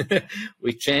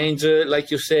 We change, like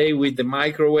you say, with the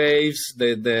microwaves,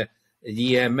 the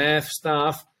EMF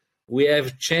stuff. We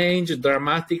have changed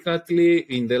dramatically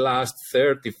in the last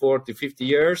 30, 40, 50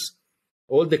 years,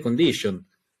 all the condition.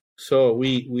 So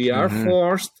we are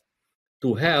forced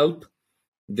to help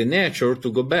the nature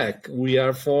to go back. We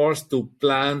are forced to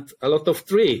plant a lot of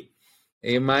tree.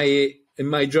 In my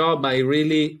job, I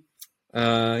really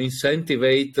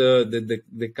incentivize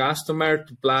the customer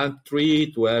to plant tree,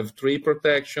 to have tree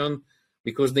protection,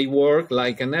 because they work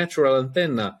like a natural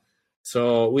antenna.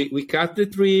 So we cut the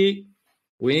tree,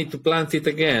 we need to plant it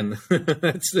again.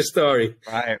 That's the story.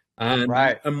 Right. And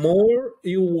the more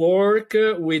you work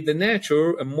with the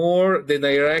nature, the more the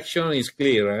direction is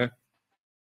clear.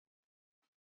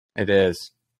 It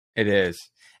is.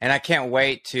 And I can't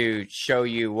wait to show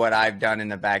you what I've done in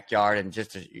the backyard, and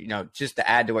just to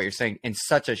add to what you're saying, in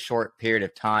such a short period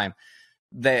of time.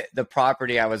 The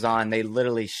property I was on, they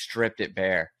literally stripped it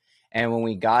bare. And when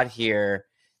we got here,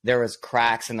 there was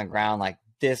cracks in the ground like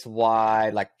this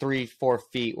wide, like 3-4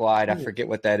 feet wide. I forget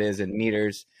what that is in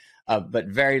meters, but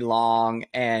very long.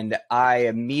 And I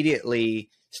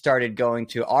immediately started going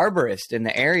to arborists in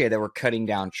the area that were cutting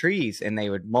down trees, and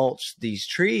they would mulch these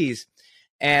trees.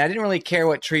 And I didn't really care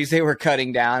what trees they were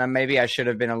cutting down, and maybe I should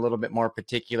have been a little bit more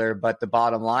particular. But the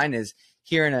bottom line is,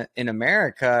 here in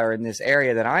America, or in this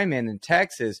area that I'm in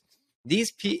Texas,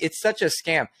 it's such a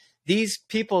scam. These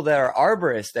people that are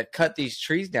arborists that cut these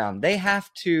trees down, they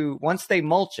have to, once they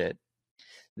mulch it,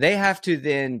 they have to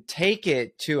then take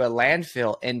it to a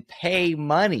landfill and pay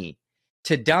money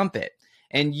to dump it.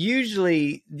 And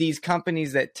usually these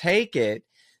companies that take it,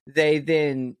 they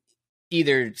then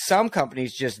either, some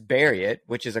companies just bury it,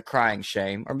 which is a crying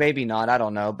shame, or maybe not, I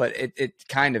don't know, but it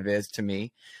kind of is to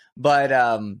me. But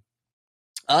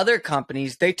other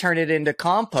companies, they turn it into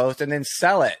compost and then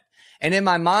sell it. And in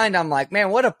my mind, I'm like, man,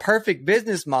 what a perfect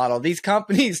business model. These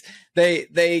companies,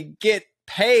 they get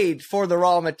paid for the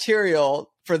raw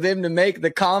material for them to make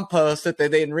the compost that they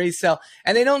then resell.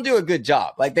 And they don't do a good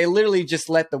job. Like, they literally just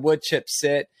let the wood chips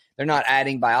sit. They're not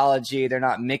adding biology. They're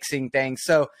not mixing things.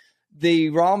 So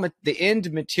the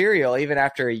end material, even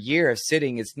after a year of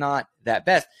sitting, is not that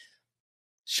best.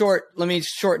 Let me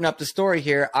shorten up the story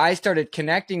here. I started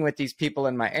connecting with these people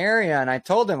in my area, and I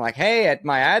told them, like, hey, at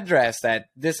my address, at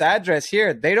this address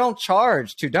here, they don't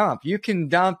charge to dump. You can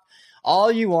dump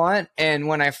all you want. And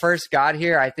when I first got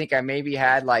here, I think I maybe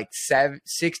had like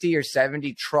 60 or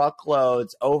 70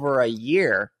 truckloads over a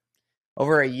year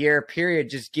period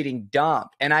just getting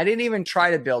dumped. And I didn't even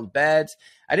try to build beds.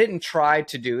 I didn't try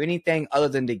to do anything other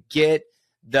than to get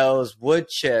those wood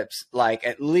chips like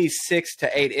at least 6 to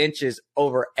 8 inches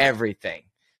over everything.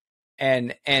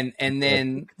 And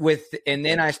then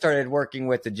I started working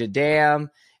with the Jadam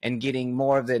and getting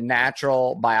more of the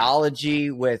natural biology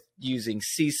with using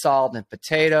sea salt and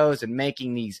potatoes and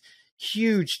making these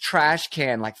huge trash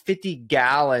can, like 50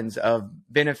 gallons of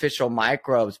beneficial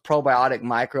microbes, probiotic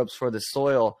microbes for the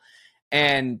soil.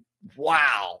 And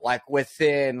wow, like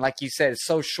within, like you said, it's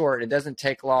so short, it doesn't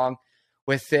take long.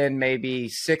 Within maybe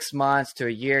 6 months to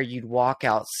a year, you'd walk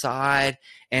outside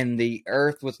and the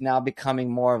earth was now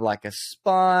becoming more of like a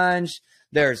sponge.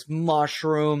 There's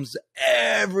mushrooms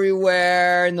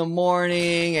everywhere in the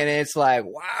morning. And it's like,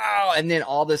 wow. And then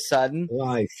all of a sudden,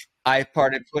 Life. I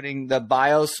started putting the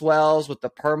bioswales with the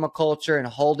permaculture and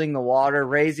holding the water,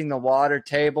 raising the water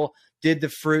table, did the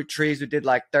fruit trees. We did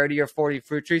like 30 or 40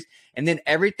 fruit trees. And then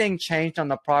everything changed on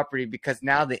the property because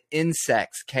now the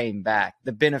insects came back,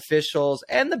 the beneficials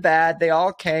and the bad, they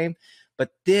all came. But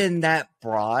then that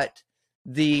brought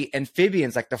the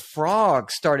amphibians, like the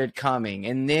frogs started coming,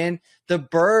 and then the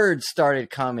birds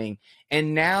started coming.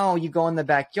 And now you go in the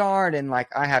backyard and like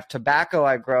I have tobacco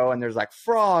I grow, and there's like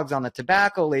frogs on the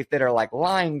tobacco leaf that are like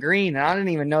lime green. And I didn't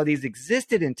even know these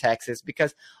existed in Texas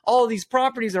because all of these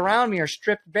properties around me are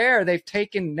stripped bare. They've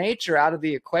taken nature out of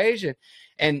the equation.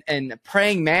 And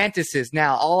praying mantises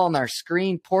now all on our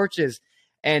screen porches,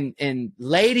 and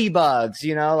ladybugs,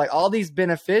 you know, like all these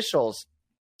beneficials.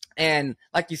 And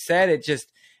like you said,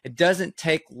 it doesn't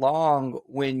take long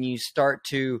when you start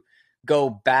to go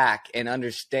back and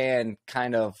understand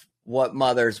kind of what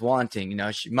Mother's wanting. You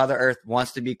know, Mother Earth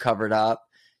wants to be covered up.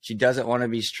 She doesn't want to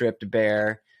be stripped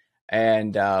bare.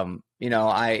 And, you know,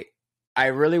 I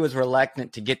really was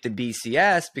reluctant to get the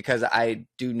BCS because I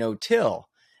do no-till.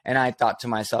 And I thought to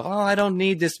myself, oh, I don't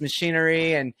need this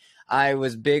machinery. And I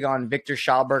was big on Victor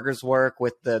Schauberger's work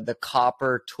with the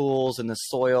copper tools and the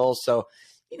soil. So,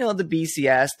 you know, the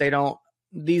BCS,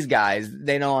 these guys,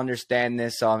 they don't understand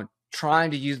this. So I'm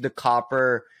trying to use the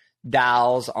copper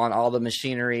dowels on all the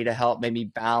machinery to help maybe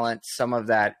balance some of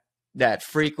that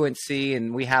frequency.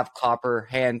 And we have copper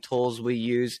hand tools we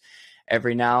use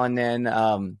every now and then.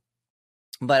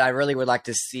 But I really would like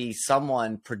to see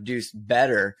someone produce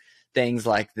better things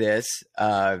like this.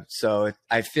 So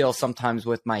I feel sometimes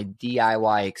with my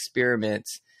DIY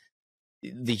experiments,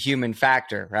 the human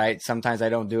factor, right? Sometimes I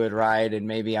don't do it right, and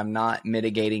maybe I'm not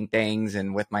mitigating things.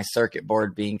 And with my circuit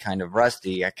board being kind of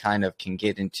rusty, I kind of can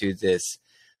get into this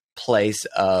place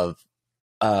of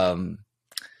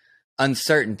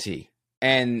uncertainty.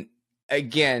 And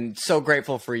again, so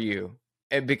grateful for you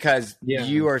because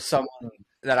you are someone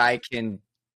that I can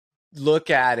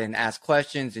look at and ask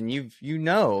questions, and you've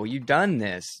done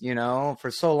this, you know,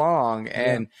 for so long.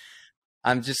 And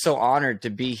I'm just so honored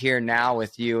to be here now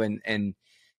with you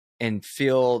and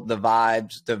feel the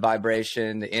vibes, the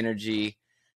vibration, the energy.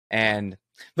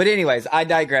 But anyways, I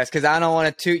digress because I don't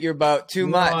want to toot your boat too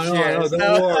much. No,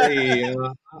 don't worry.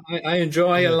 I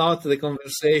enjoy a lot the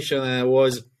conversation. I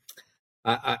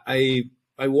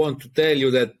want to tell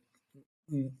you that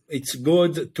it's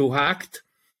good to act,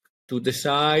 to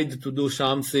decide to do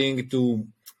something, to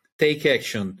take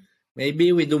action.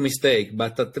 Maybe we do mistake,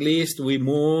 but at least we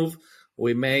move.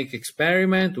 We make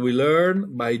experiment, we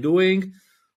learn by doing,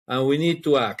 and we need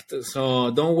to act.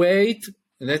 So don't wait.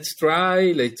 Let's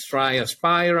try a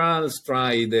spiral, let's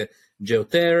try the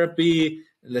geotherapy,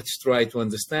 let's try to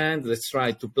understand, let's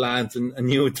try to plant a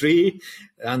new tree,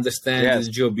 understand the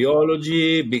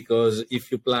geobiology, because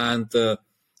if you plant a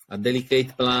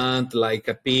delicate plant like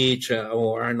a peach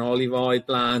or an olive oil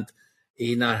plant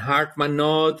in a Hartmann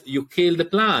node, you kill the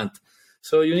plant.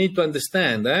 So you need to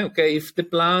understand, okay, if the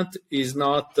plant is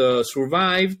not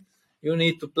survived, you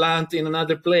need to plant in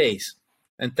another place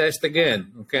and test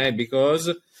again, okay,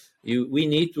 because we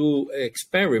need to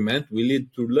experiment, we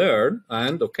need to learn,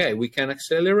 and okay, we can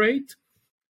accelerate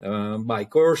by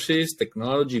courses,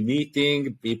 technology,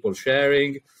 meeting, people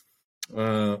sharing,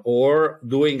 or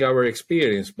doing our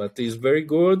experience. But it's very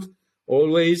good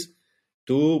always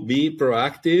to be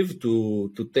proactive,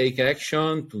 to take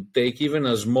action, to take even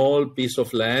a small piece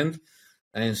of land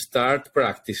and start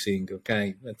practicing.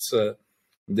 Okay, that's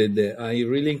I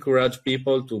really encourage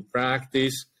people to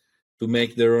practice, to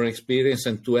make their own experience,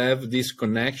 and to have this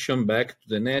connection back to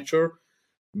the nature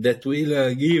that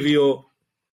will give you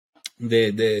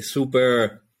the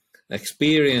super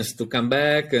experience to come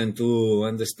back and to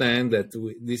understand that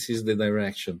this is the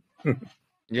direction.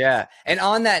 Yeah. And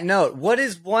on that note, what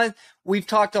is one we've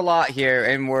talked a lot here,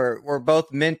 and we're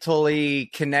both mentally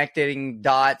connecting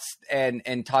dots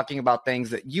and talking about things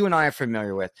that you and I are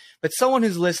familiar with. But someone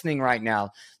who's listening right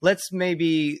now, let's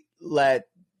maybe let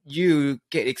you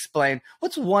explain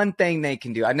what's one thing they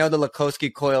can do. I know the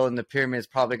Lakosky coil in the pyramid is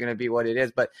probably going to be what it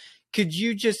is, but could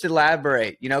you just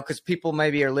elaborate, because people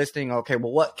maybe are listening, okay,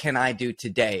 well, what can I do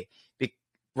today,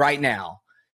 right now,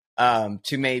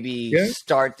 to maybe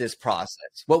start this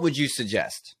process? What would you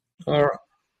suggest? All right.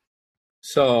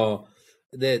 So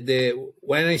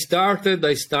when I started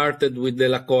with the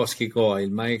Lakosky coil.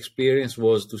 My experience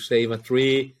was to save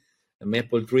a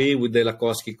maple tree with the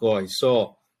Lakosky coil.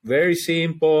 So very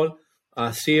simple,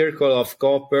 a circle of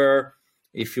copper.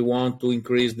 If you want to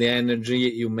increase the energy,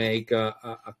 you make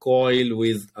a coil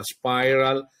with a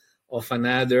spiral of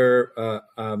another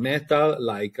metal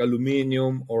like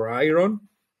aluminum or iron,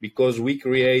 because we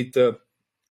create a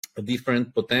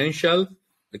different potential.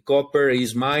 The copper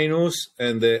is minus,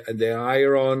 and the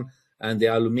iron and the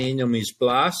aluminum is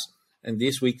plus, and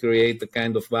this we create a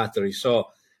kind of battery. So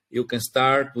you can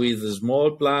start with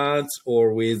small plants,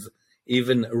 or with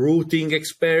even rooting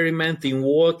experiment in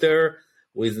water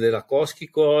with the Lakosky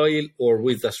coil, or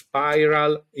with a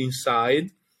spiral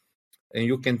inside, and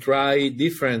you can try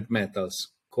different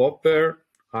metals: copper,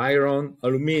 iron,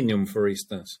 aluminum, for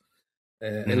instance,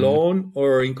 alone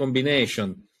or in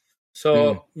combination.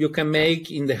 So you can make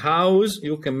in the house,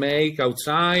 you can make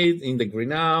outside, in the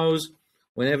greenhouse,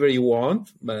 whenever you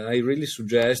want. But I really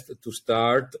suggest to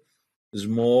start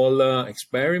small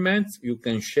experiments. You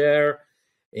can share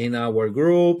in our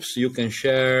groups, you can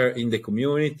share in the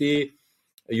community,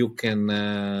 you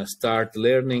can start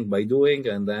learning by doing,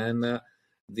 and then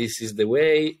this is the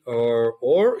way.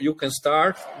 Or you can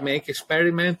start make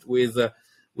experiment with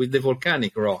the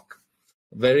volcanic rock.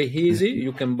 Very easy.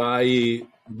 You can buy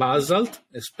basalt,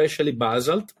 especially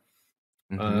basalt.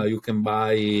 You can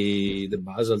buy the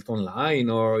basalt online,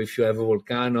 or if you have a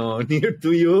volcano near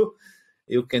to you,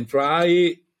 you can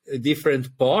try a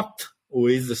different pot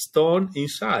with the stone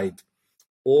inside,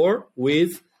 or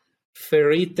with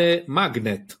ferrite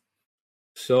magnet.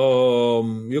 So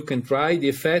you can try the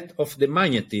effect of the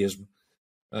magnetism.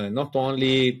 Not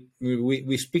only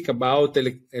we speak about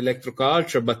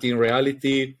electroculture, but in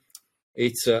reality,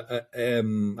 it's a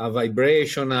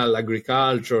vibrational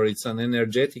agriculture. It's an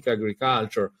energetic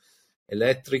agriculture.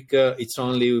 Electric, it's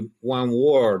only one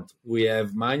word. We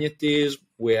have magnetism,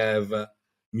 we have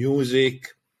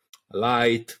music,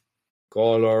 light,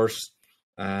 colors,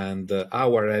 and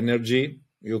our energy.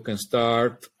 You can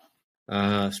start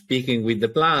speaking with the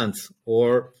plants,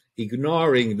 or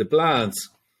ignoring the plants,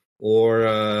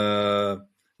 or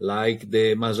like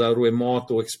the Masaru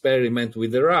Emoto experiment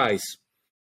with the rice.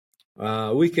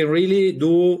 We can really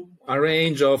do a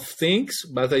range of things,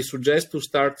 but I suggest to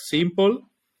start simple,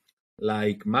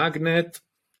 like magnet,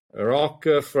 rock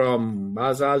from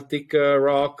basaltic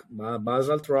rock,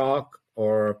 basalt rock,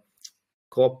 or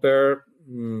copper,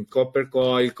 copper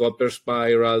coil, copper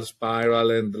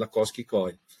spiral, and Lakosky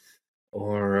coil.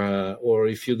 Or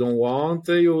if you don't want,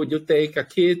 you take a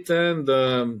kit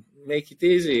and make it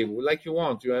easy, like you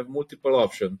want. You have multiple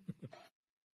options.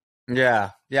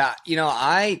 Yeah.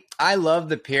 I love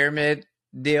the pyramid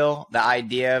deal, the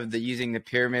idea of using the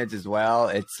pyramids as well.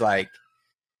 It's like,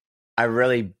 I'm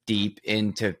really deep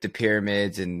into the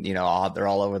pyramids, and they're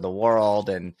all over the world,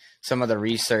 and some of the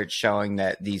research showing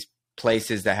that these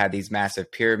places that had these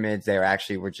massive pyramids,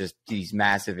 were just these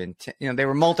massive, they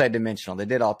were multidimensional. They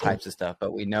did all types of stuff,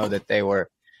 but we know that they were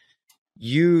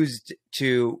used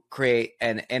to create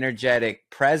an energetic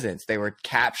presence. They were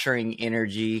capturing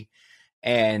energy.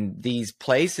 And these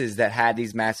places that had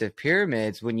these massive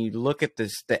pyramids, when you look at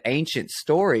the ancient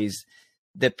stories,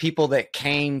 the people that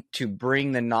came to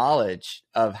bring the knowledge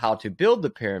of how to build the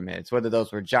pyramids, whether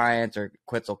those were giants or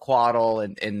Quetzalcoatl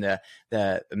in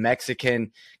the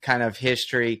Mexican kind of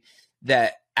history,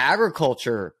 that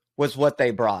agriculture was what they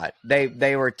brought.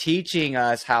 They were teaching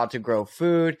us how to grow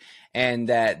food, and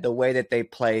that the way that they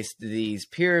placed these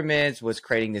pyramids was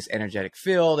creating this energetic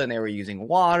field, and they were using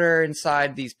water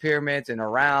inside these pyramids and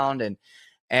around,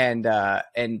 and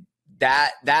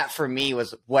that for me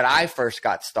was what I first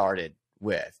got started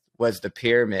with, was the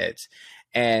pyramids.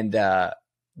 And the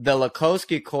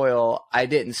Lakosky coil I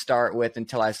didn't start with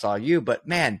until I saw you, but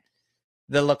man,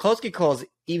 the Lakosky coil is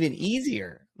even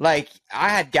easier. Like, I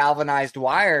had galvanized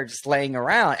wire just laying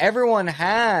around. Everyone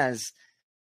has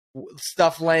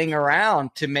stuff laying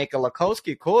around to make a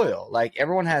Lakosky coil. Like,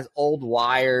 everyone has old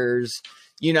wires,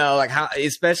 you know, like how,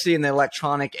 especially in the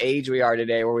electronic age we are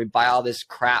today, where we buy all this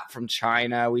crap from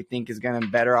China we think is going to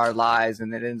better our lives,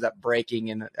 and it ends up breaking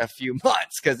in a few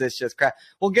months because it's just crap.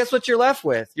 Well, guess what you're left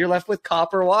with? You're left with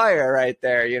copper wire right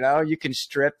there. You know, you can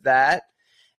strip that.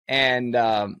 And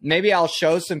maybe I'll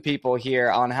show some people here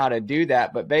on how to do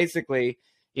that. But basically,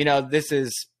 you know, this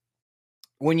is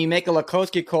when you make a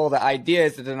Lakosky coil, the idea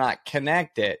is to not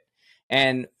connect it.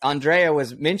 And Andrea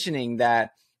was mentioning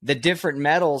that the different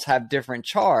metals have different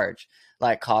charge.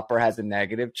 Like copper has a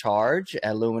negative charge,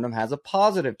 aluminum has a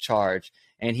positive charge.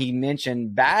 And he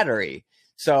mentioned battery.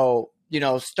 So, you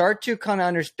know, start to kind of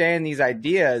understand these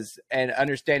ideas and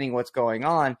understanding what's going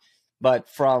on. But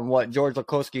from what George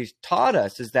Lakosky taught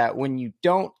us is that when you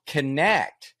don't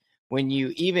connect, when you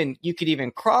could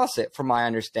even cross it, from my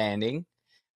understanding,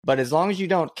 but as long as you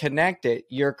don't connect it,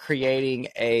 you're creating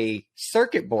a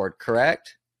circuit board,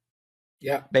 correct?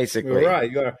 Yeah, basically. You're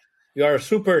right. You are a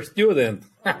super student.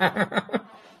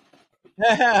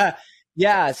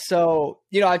 Yeah. So,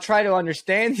 you know, I try to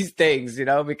understand these things, you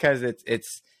know, because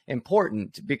it's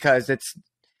important, because it's,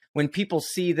 when people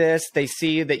see this, they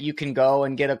see that you can go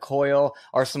and get a coil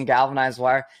or some galvanized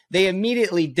wire, they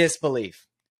immediately disbelieve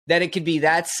that it could be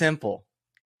that simple.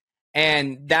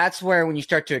 And that's where, when you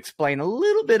start to explain a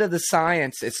little bit of the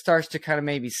science, it starts to kind of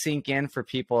maybe sink in for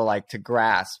people, like, to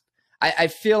grasp. I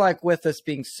feel like with us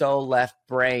being so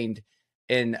left-brained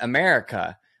in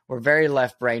America, we're very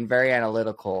left-brained, very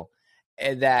analytical,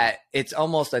 that it's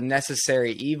almost a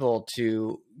necessary evil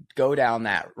to go down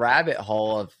that rabbit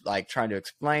hole of, like, trying to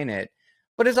explain it,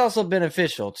 but it's also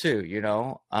beneficial too, you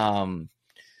know?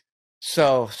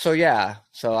 So yeah.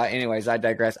 So anyways, I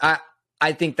digress.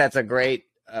 I think that's a great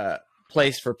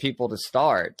place for people to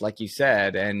start, like you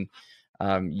said. And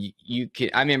you can,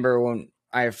 I remember when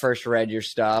I first read your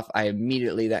stuff, I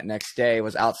immediately that next day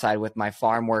was outside with my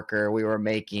farm worker. We were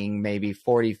making maybe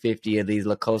 40, 50 of these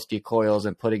Lakosky coils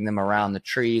and putting them around the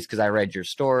trees, because I read your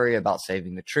story about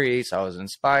saving the trees. So I was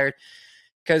inspired,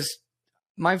 because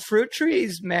my fruit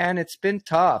trees, man, it's been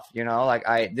tough. You know, like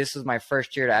this is my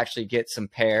first year to actually get some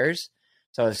pears.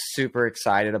 So I was super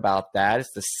excited about that.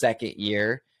 It's the second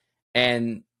year.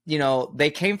 And you know,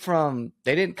 they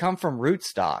didn't come from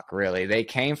rootstock, really. They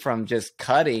came from just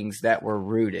cuttings that were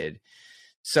rooted.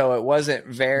 So it wasn't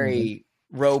very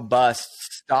robust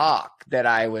stock that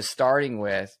I was starting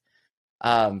with.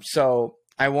 So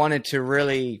I wanted to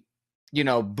really, you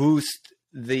know, boost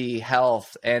the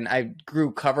health. And I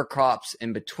grew cover crops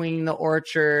in between the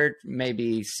orchard,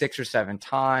 maybe 6 or 7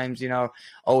 times, you know,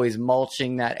 always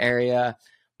mulching that area.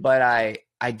 But I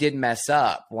did mess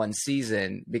up one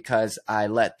season because I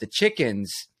let the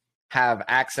chickens have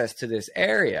access to this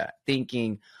area,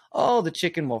 thinking, oh, the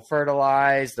chicken will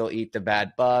fertilize, they'll eat the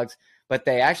bad bugs. But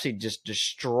they actually just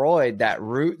destroyed that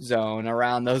root zone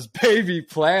around those baby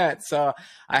plants. So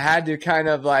I had to kind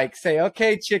of like say,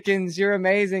 okay, chickens, you're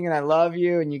amazing and I love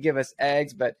you and you give us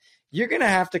eggs, but you're going to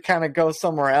have to kind of go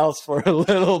somewhere else for a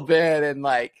little bit and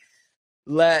like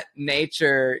let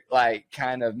nature like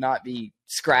kind of not be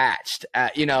scratched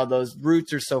at, you know, those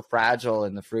roots are so fragile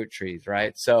in the fruit trees,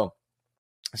 right? So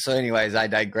anyways, I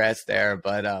digress there,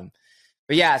 but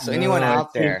yeah, so anyone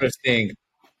out there, interesting.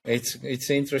 It's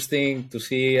interesting to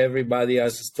see everybody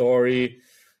has a story.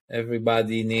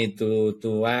 Everybody need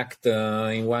to act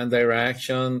in one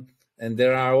direction, and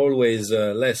there are always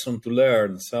lessons to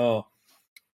learn. So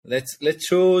let's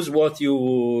choose what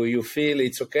you feel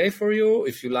it's okay for you.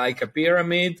 If you like a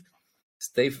pyramid,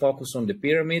 stay focused on the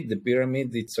pyramid. The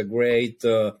pyramid, it's a great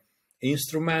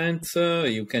instrument.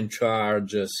 You can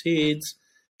charge seeds,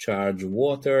 charge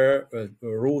water,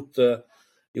 root.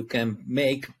 You can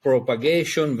make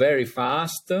propagation very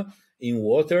fast in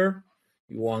water.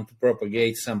 You want to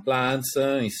propagate some plants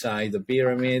inside the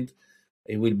pyramid.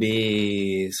 It will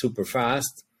be super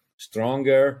fast,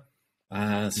 stronger.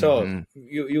 So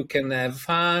you can have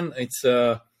fun. It's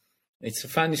a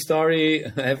funny story,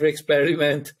 every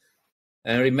experiment.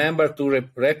 And remember to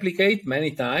replicate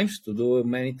many times, to do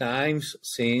many times,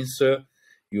 since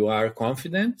you are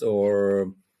confident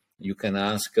or You can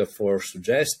ask for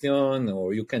suggestion,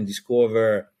 or you can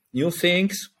discover new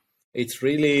things. It's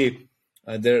really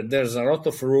there's a lot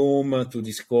of room to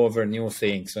discover new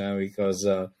things because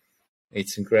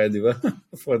it's incredible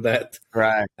for that.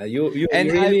 Right. You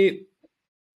And really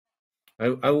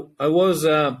I was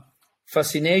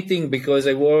fascinating because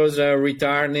I was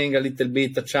returning a little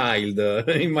bit a child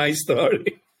in my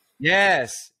story.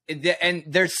 yes. And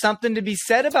there's something to be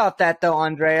said about that, though,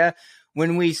 Andrea.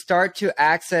 When we start to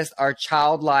access our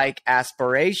childlike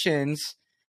aspirations,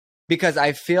 because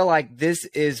I feel like this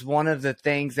is one of the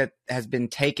things that has been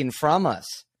taken from us.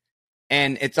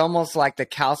 And it's almost like the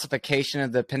calcification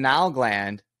of the pineal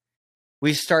gland.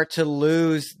 We start to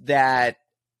lose that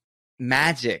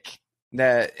magic.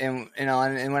 And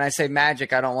when I say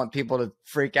magic, I don't want people to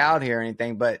freak out here or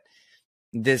anything, but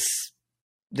this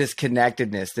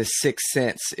connectedness, this sixth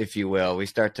sense, if you will, we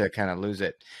start to kind of lose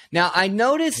it. Now, I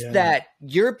noticed that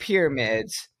your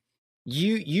pyramids,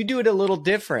 you do it a little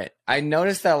different. I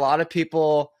noticed that a lot of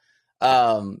people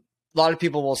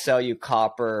will sell you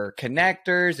copper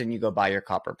connectors, and you go buy your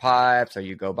copper pipes, or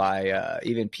you go buy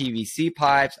even PVC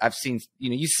pipes. I've seen,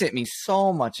 you sent me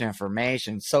so much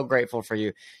information. So grateful for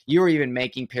you. You were even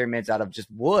making pyramids out of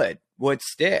just wood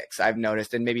sticks, I've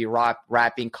noticed, and maybe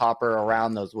wrapping copper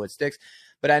around those wood sticks.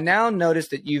 But I now notice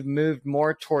that you've moved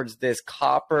more towards this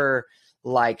copper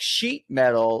like sheet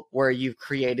metal where you've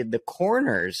created the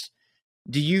corners.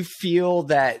 Do you feel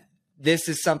that this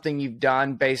is something you've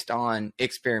done based on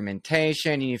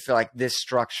experimentation and you feel like this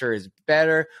structure is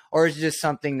better, or is it just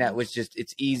something that was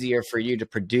it's easier for you to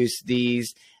produce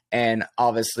these, and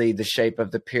obviously the shape of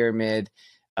the pyramid,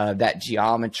 that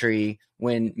geometry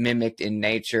when mimicked in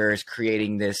nature is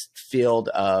creating this field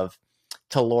of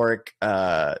telluric,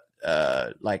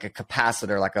 like a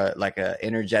capacitor, like a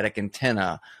energetic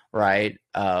antenna, right?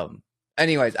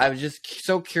 Anyways, I was just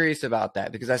so curious about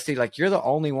that because I see like you're the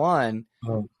only one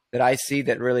that I see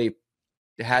that really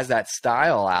has that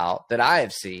style out that I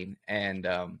have seen. And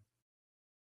it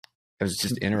was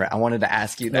just interesting. I wanted to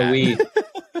ask you that.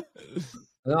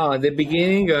 No, at the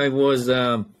beginning, I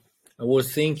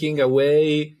was thinking a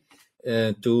way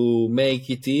to make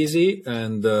it easy,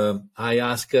 and I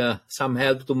asked some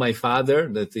help to my father,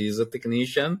 that is a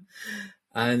technician,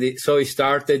 and so he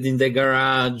started in the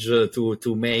garage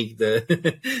to make the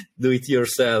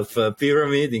do-it-yourself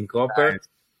pyramid in copper. Nice.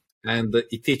 And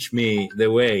he teach me the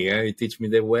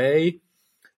way.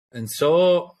 And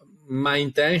so my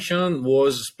intention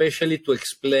was especially to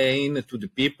explain to the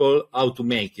people how to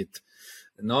make it,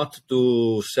 not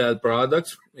to sell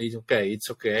products. It's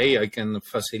okay. I can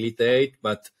facilitate,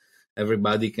 but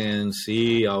everybody can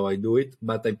see how I do it.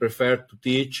 But I prefer to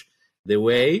teach the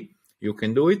way you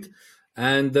can do it.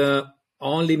 And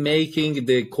only making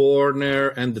the corner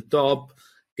and the top,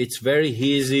 it's very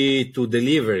easy to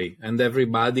delivery, and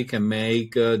everybody can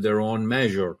make their own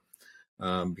measure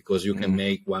because you can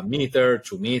make 1 meter,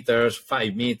 2 meters,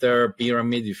 5 meter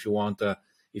pyramid. If you want,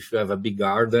 if you have a big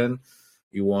garden,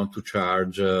 you want to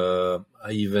charge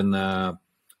even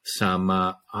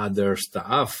some other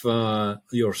stuff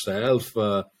yourself.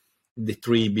 The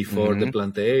tree before the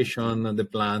plantation, the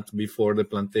plant before the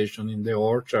plantation in the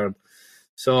orchard.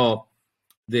 So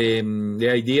the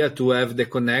idea to have the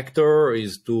connector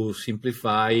is to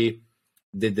simplify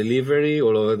the delivery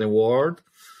all over the world.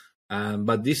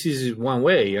 But this is one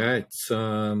way. It's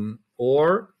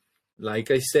or,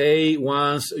 like I say,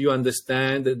 once you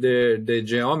understand the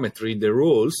geometry, the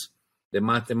rules, the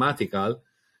mathematical,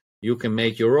 you can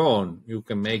make your own. You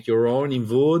can make your own in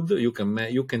wood. You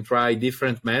can try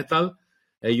different metal.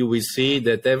 You will see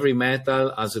that every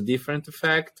metal has a different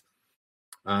effect.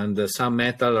 And some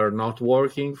metal are not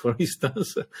working, for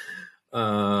instance.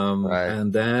 Right.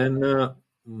 And then,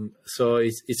 so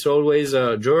it's always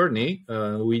a journey.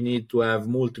 We need to have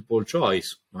multiple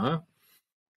choice.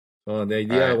 So the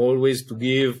idea always to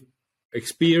give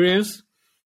experience,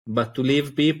 but to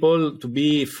leave people to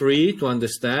be free to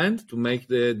understand, to make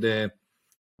the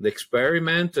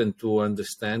experiment and to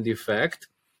understand the effect,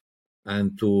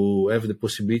 and to have the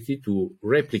possibility to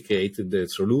replicate the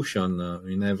solution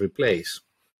in every place.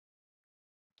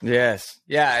 Yes.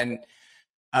 Yeah. And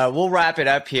we'll wrap it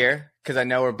up here because I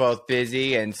know we're both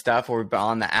busy and stuff. We're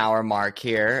on the hour mark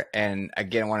here. And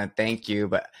again, I want to thank you.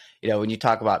 But, when you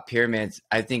talk about pyramids,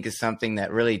 I think is something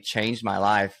that really changed my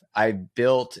life. I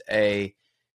built a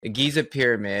Giza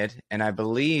pyramid, and I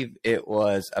believe it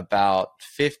was about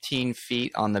 15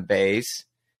 feet on the base.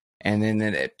 And then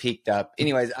it peaked up.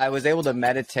 Anyways, I was able to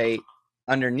meditate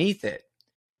underneath it.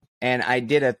 And I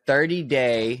did a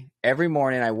 30-day, every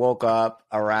morning I woke up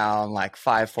around like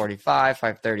 5:45,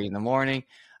 5:30 in the morning.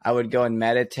 I would go and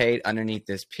meditate underneath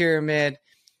this pyramid.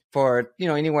 for,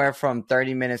 anywhere from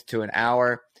 30 minutes to an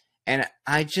hour. And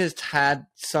I just had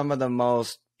some of the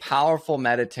most powerful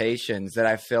meditations that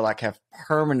I feel like have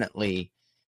permanently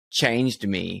changed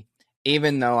me,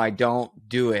 even though I don't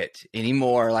do it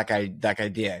anymore like I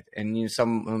did. And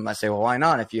some might say, well, why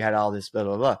not? If you had all this blah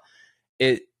blah blah,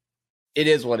 it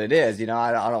is what it is.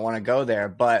 I don't want to go there,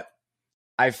 but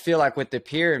I feel like with the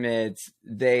pyramids,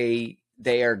 they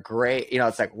are great.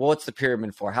 It's like, well, what's the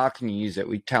pyramid for? How can you use it?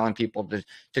 We're telling people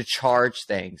to charge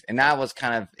things. And that was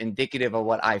kind of indicative of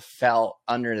what I felt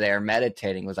under there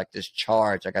meditating, was like this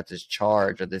charge. I got this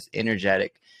charge, or this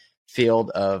energetic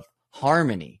field of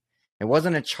harmony. It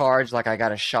wasn't a charge like I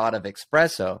got a shot of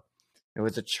espresso. It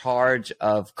was a charge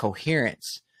of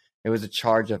coherence. It was a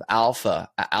charge of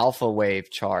an alpha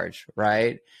wave charge,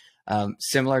 right?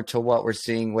 Similar to what we're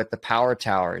seeing with the power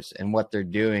towers and what they're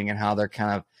doing and how they're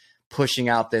kind of pushing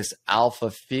out this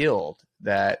alpha field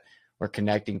that we're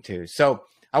connecting to. So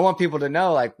I want people to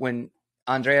know, like when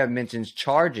Andrea mentions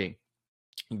charging,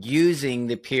 using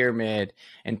the pyramid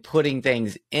and putting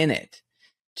things in it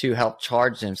to help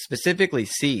charge them, specifically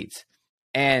seeds.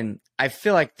 And I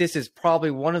feel like this is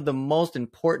probably one of the most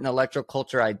important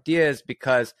electroculture ideas,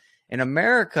 because in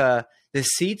America, the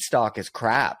seed stock is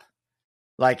crap.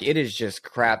 Like, it is just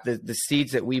crap. The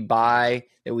seeds that we buy,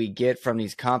 that we get from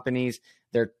these companies,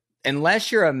 they're,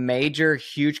 unless you're a major,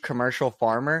 huge commercial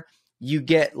farmer, you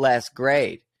get less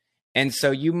grade. And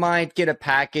so you might get a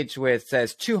package with,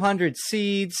 says 200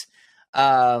 seeds,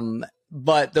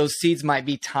 but those seeds might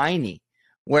be tiny.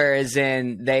 Whereas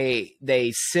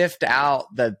they sift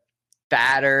out the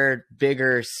fatter,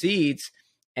 bigger seeds,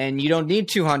 and you don't need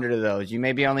 200 of those. You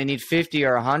maybe only need 50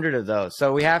 or 100 of those.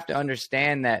 So we have to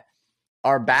understand that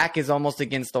our back is almost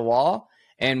against the wall,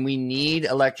 and we need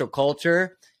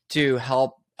electroculture to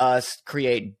help us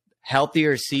create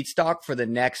healthier seed stock for the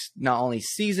next, not only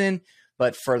season,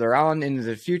 but further on into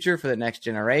the future for the next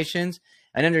generations.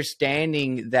 And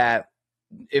understanding that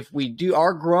if we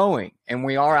are growing, and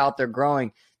we are out there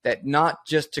growing, that not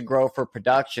just to grow for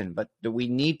production, but that we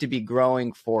need to be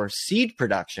growing for seed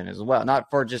production as well, not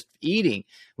for just eating.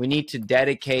 We need to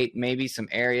dedicate maybe some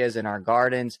areas in our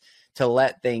gardens to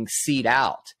let things seed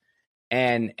out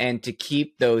and to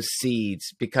keep those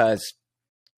seeds, because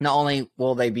not only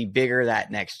will they be bigger that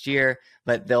next year,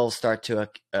 but they'll start to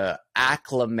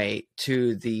acclimate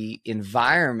to the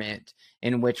environment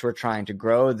in which we're trying to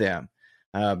grow them.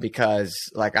 Because,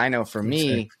 like, I know for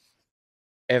me,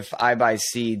 if I buy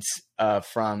seeds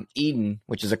from Eden,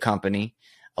 which is a company,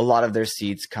 a lot of their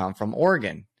seeds come from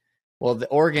Oregon. Well, the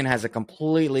Oregon has a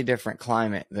completely different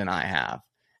climate than I have.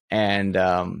 And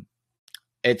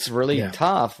it's really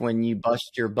tough when you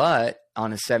bust your butt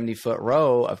on a 70-foot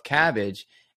row of cabbage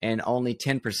and only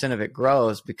 10% of it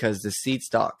grows because the seed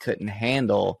stock couldn't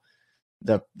handle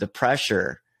the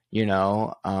pressure,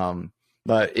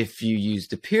 but if you use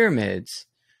the pyramids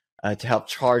to help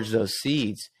charge those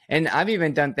seeds, and I've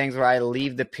even done things where I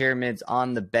leave the pyramids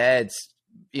on the beds,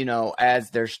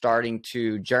 as they're starting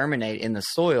to germinate in the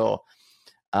soil,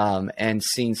 and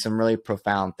seen some really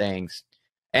profound things.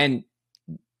 And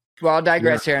well, I'll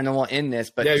digress here, and then we'll end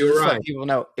this. But just so people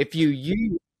know, if you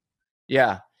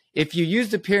use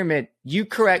the pyramid, you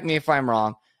correct me if I'm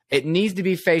wrong, it needs to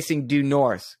be facing due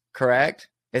north, correct?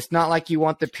 It's not like you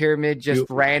want the pyramid just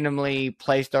randomly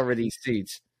placed over these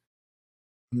seeds.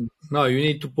 No, you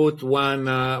need to put one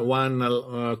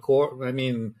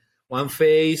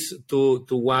face to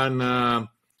one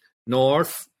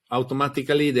north.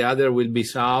 Automatically, the other will be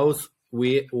south,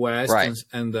 west, right.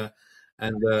 and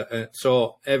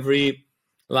so every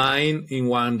line in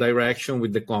one direction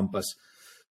with the compass.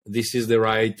 This is the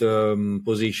right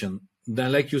position.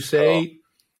 Then, like you say,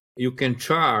 you can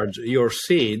charge your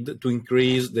seed to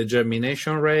increase the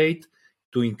germination rate,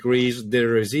 to increase the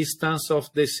resistance of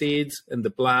the seeds and the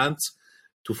plants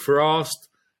to frost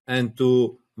and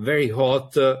to very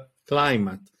hot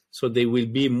climate. So they will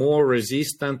be more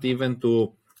resistant even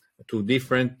to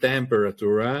different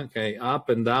temperature, up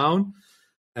and down.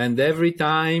 And every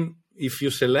time, if you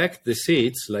select the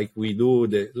seeds, like we do,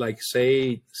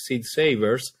 seed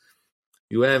savers,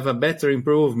 you have a better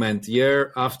improvement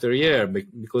year after year,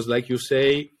 because, like you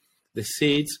say, the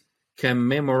seeds can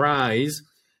memorize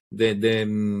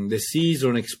the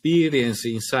season experience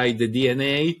inside the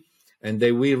DNA, and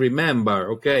they will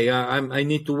remember, I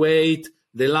need to wait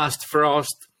the last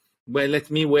frost. Well, let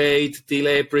me wait till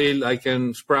April. I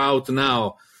can sprout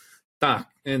now.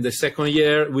 And the second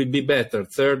year will be better.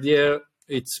 Third year,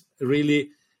 it's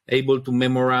really able to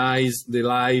memorize the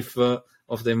life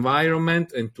of the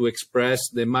environment and to express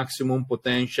the maximum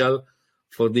potential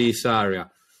for this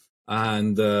area.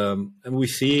 And we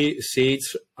see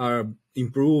seeds are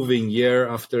improving year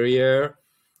after year.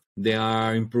 They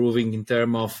are improving in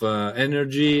terms of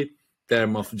energy,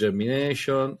 term of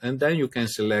germination, and then you can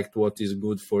select what is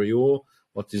good for you,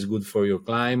 what is good for your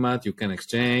climate. You can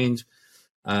exchange,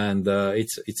 and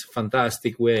it's a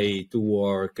fantastic way to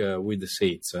work with the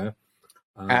seeds. With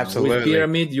Absolutely.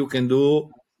 pyramid, you can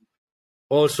do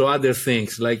also other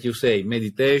things, like you say,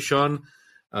 meditation,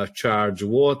 charge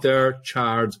water,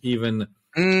 charge even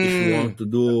if you want to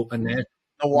do a The natural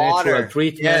water. Yes.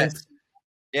 treatment.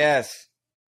 Yes.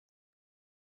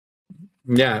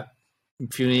 Yeah,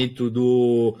 if you need to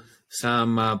do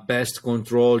some pest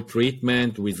control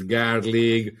treatment with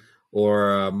garlic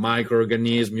or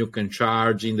microorganism, you can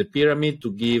charge in the pyramid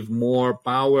to give more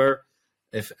power,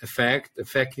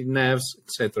 effectiveness,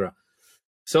 etc.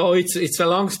 So it's a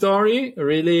long story.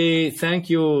 Really, thank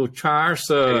you, Charles.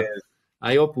 It is.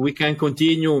 I hope we can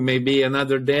continue maybe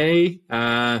another day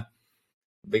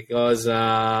because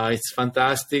it's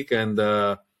fantastic, and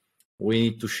we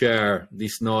need to share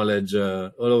this knowledge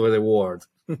all over the world.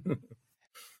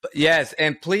 Yes,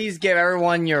 and please give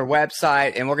everyone your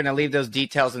website, and we're going to leave those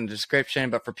details in the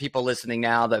description. But for people listening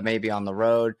now that may be on the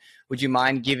road, would you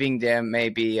mind giving them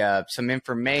maybe some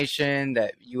information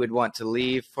that you would want to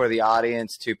leave for the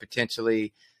audience to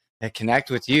potentially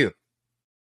connect with you?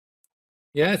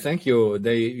 Yeah, thank you.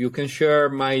 You can share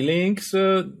my links,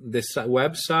 this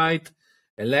website,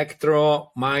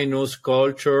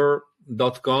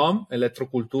 electro-culture.com,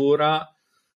 Electrocultura,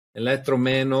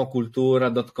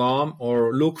 electro-cultura.com,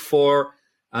 or look for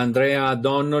Andrea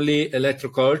Donnoli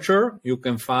Electroculture. You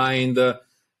can find the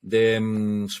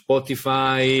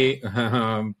Spotify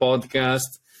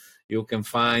podcast. You can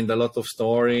find a lot of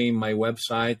story in my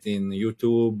website, in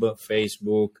YouTube,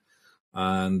 Facebook,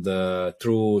 and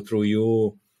through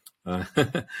you,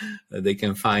 they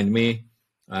can find me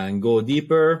and go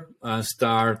deeper and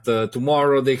start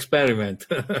tomorrow the experiment.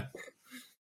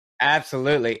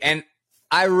 Absolutely. And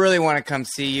I really want to come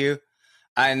see you.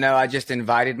 I know I just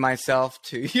invited myself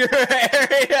to your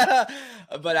area,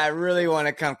 but I really want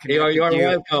to come connect with you.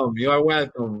 Welcome. You are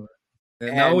welcome.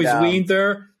 Now it's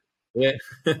winter. We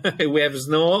have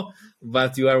snow,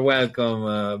 but you are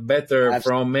welcome. Better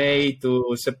from May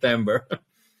to September.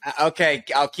 Okay,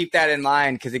 I'll keep that in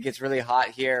mind because it gets really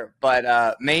hot here.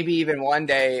 But maybe even one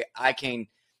day I can,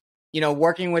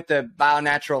 working with the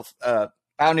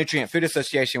Bionutrient Food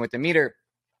Association with the meter,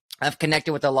 I've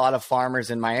connected with a lot of farmers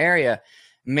in my area.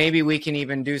 Maybe we can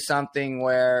even do something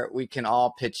where we can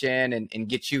all pitch in and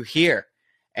get you here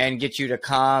and get you to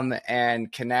come and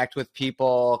connect with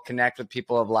people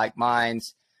of like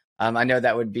minds. I know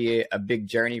that would be a big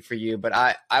journey for you, but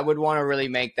I would want to really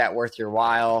make that worth your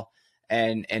while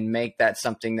and make that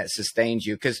something that sustains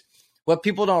you. Because what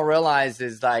people don't realize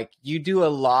is like you do a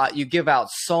lot, you give out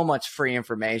so much free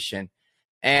information.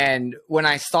 And when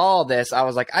I saw this, I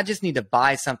was like, I just need to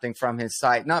buy something from his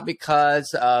site, not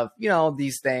because of,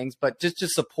 these things, but just to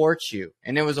support you.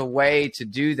 And it was a way to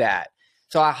do that.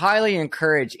 So I highly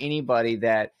encourage anybody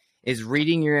that is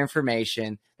reading your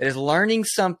information, that is learning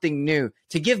something new,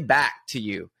 to give back to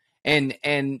you. And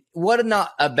what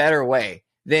not a better way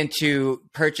than to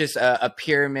purchase a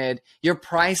pyramid. Your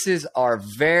prices are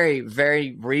very,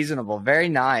 very reasonable, very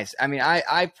nice. I mean,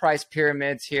 I price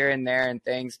pyramids here and there and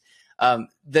things.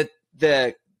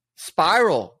 The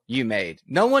spiral you made,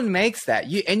 no one makes that.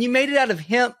 You made it out of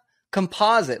hemp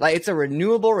composite. Like, it's a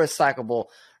renewable, recyclable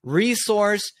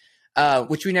resource,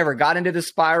 which we never got into the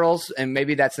spirals, and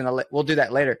maybe we'll do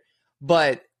that later.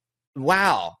 But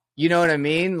wow, you know what I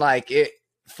mean? Like,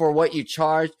 for what you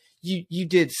charged, you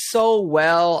did so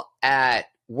well at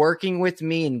working with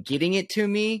me and getting it to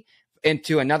me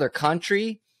into another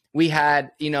country. We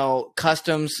had,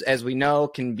 customs, as we know,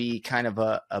 can be kind of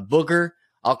a booger,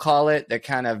 I'll call it. They're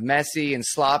kind of messy and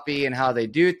sloppy in how they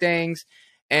do things.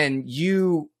 And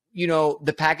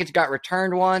the package got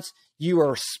returned once. You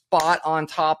are spot on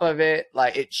top of it.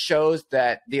 Like, it shows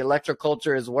that the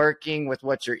Electroculture is working with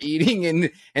what you're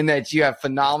eating and that you have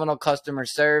phenomenal customer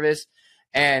service.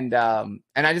 And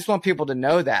I just want people to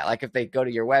know that, like, if they go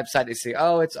to your website, they say,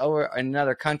 oh, it's over in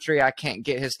another country, I can't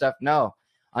get his stuff. No,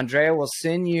 Andrea will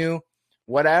send you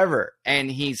whatever,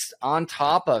 and he's on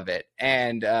top of it.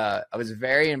 And I was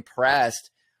very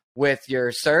impressed with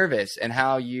your service and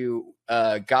how you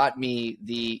got me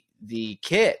the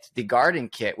kit, the garden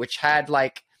kit, which had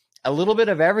like a little bit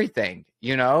of everything.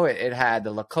 It had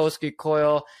the Lakosky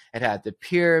coil, it had the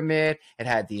pyramid, it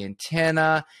had the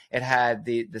antenna, it had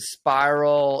the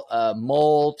spiral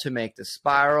mold to make the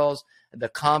spirals. The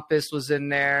compass was in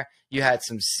there. You had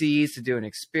some seeds to do an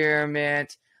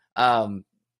experiment.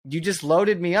 You just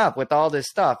loaded me up with all this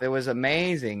stuff. It was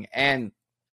amazing. And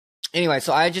anyway,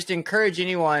 so I just encourage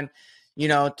anyone,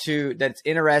 that's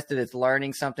interested, that's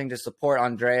learning something, to support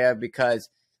Andrea, because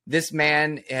this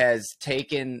man has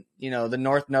taken, the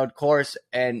North Node course,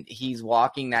 and he's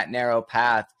walking that narrow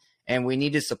path, and we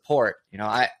need to support.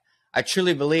 I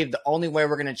truly believe the only way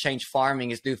we're going to change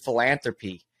farming is through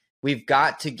philanthropy. We've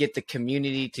got to get the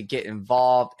community to get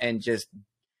involved and just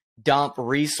dump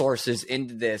resources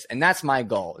into this. And that's my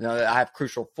goal. I have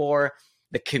Crucial 4.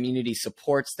 The community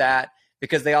supports that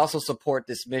because they also support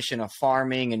this mission of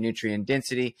farming and nutrient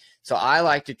density. So I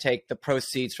like to take the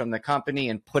proceeds from the company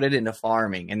and put it into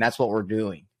farming. And that's what we're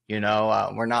doing.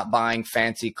 We're not buying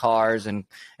fancy cars and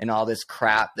all this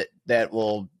crap that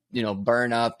will,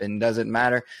 burn up and doesn't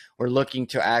matter. We're looking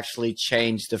to actually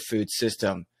change the food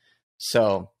system.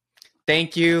 So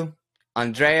thank you,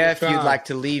 Andrea. If you'd like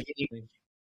to leave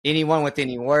anyone with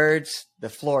any words, the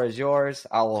floor is yours.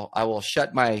 I will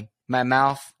shut my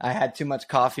mouth. I had too much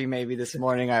coffee maybe this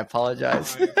morning. I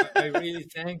apologize. I really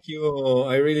thank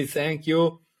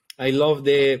you. I love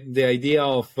the idea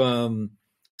of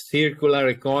circular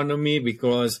economy,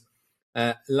 because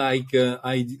I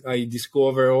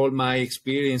discover all my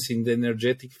experience in the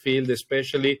energetic field,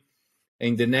 especially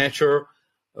in the nature.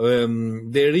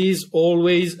 There is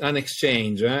always an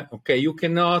exchange. Okay, you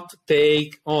cannot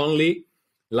take only,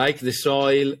 like the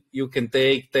soil. You can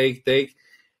take.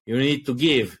 You need to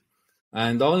give,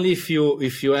 and only if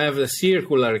you have the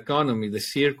circular economy, the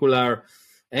circular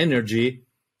energy,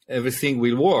 everything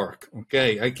will work.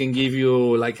 Okay, I can give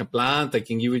you like a plant. I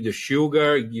can give you the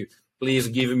sugar. Please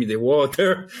give me the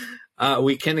water.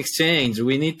 We can exchange.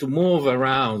 We need to move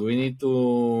around. We need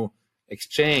to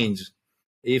exchange.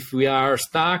 If we are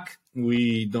stuck,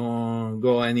 we don't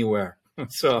go anywhere.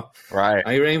 So right.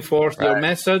 I reinforce your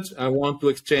message. I want to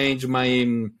exchange my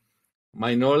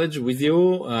knowledge with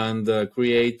you and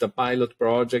create a pilot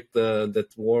project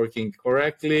that's working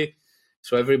correctly,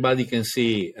 so everybody can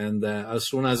see. And as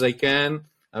soon as I can,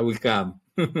 I will come.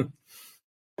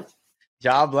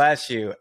 God bless you.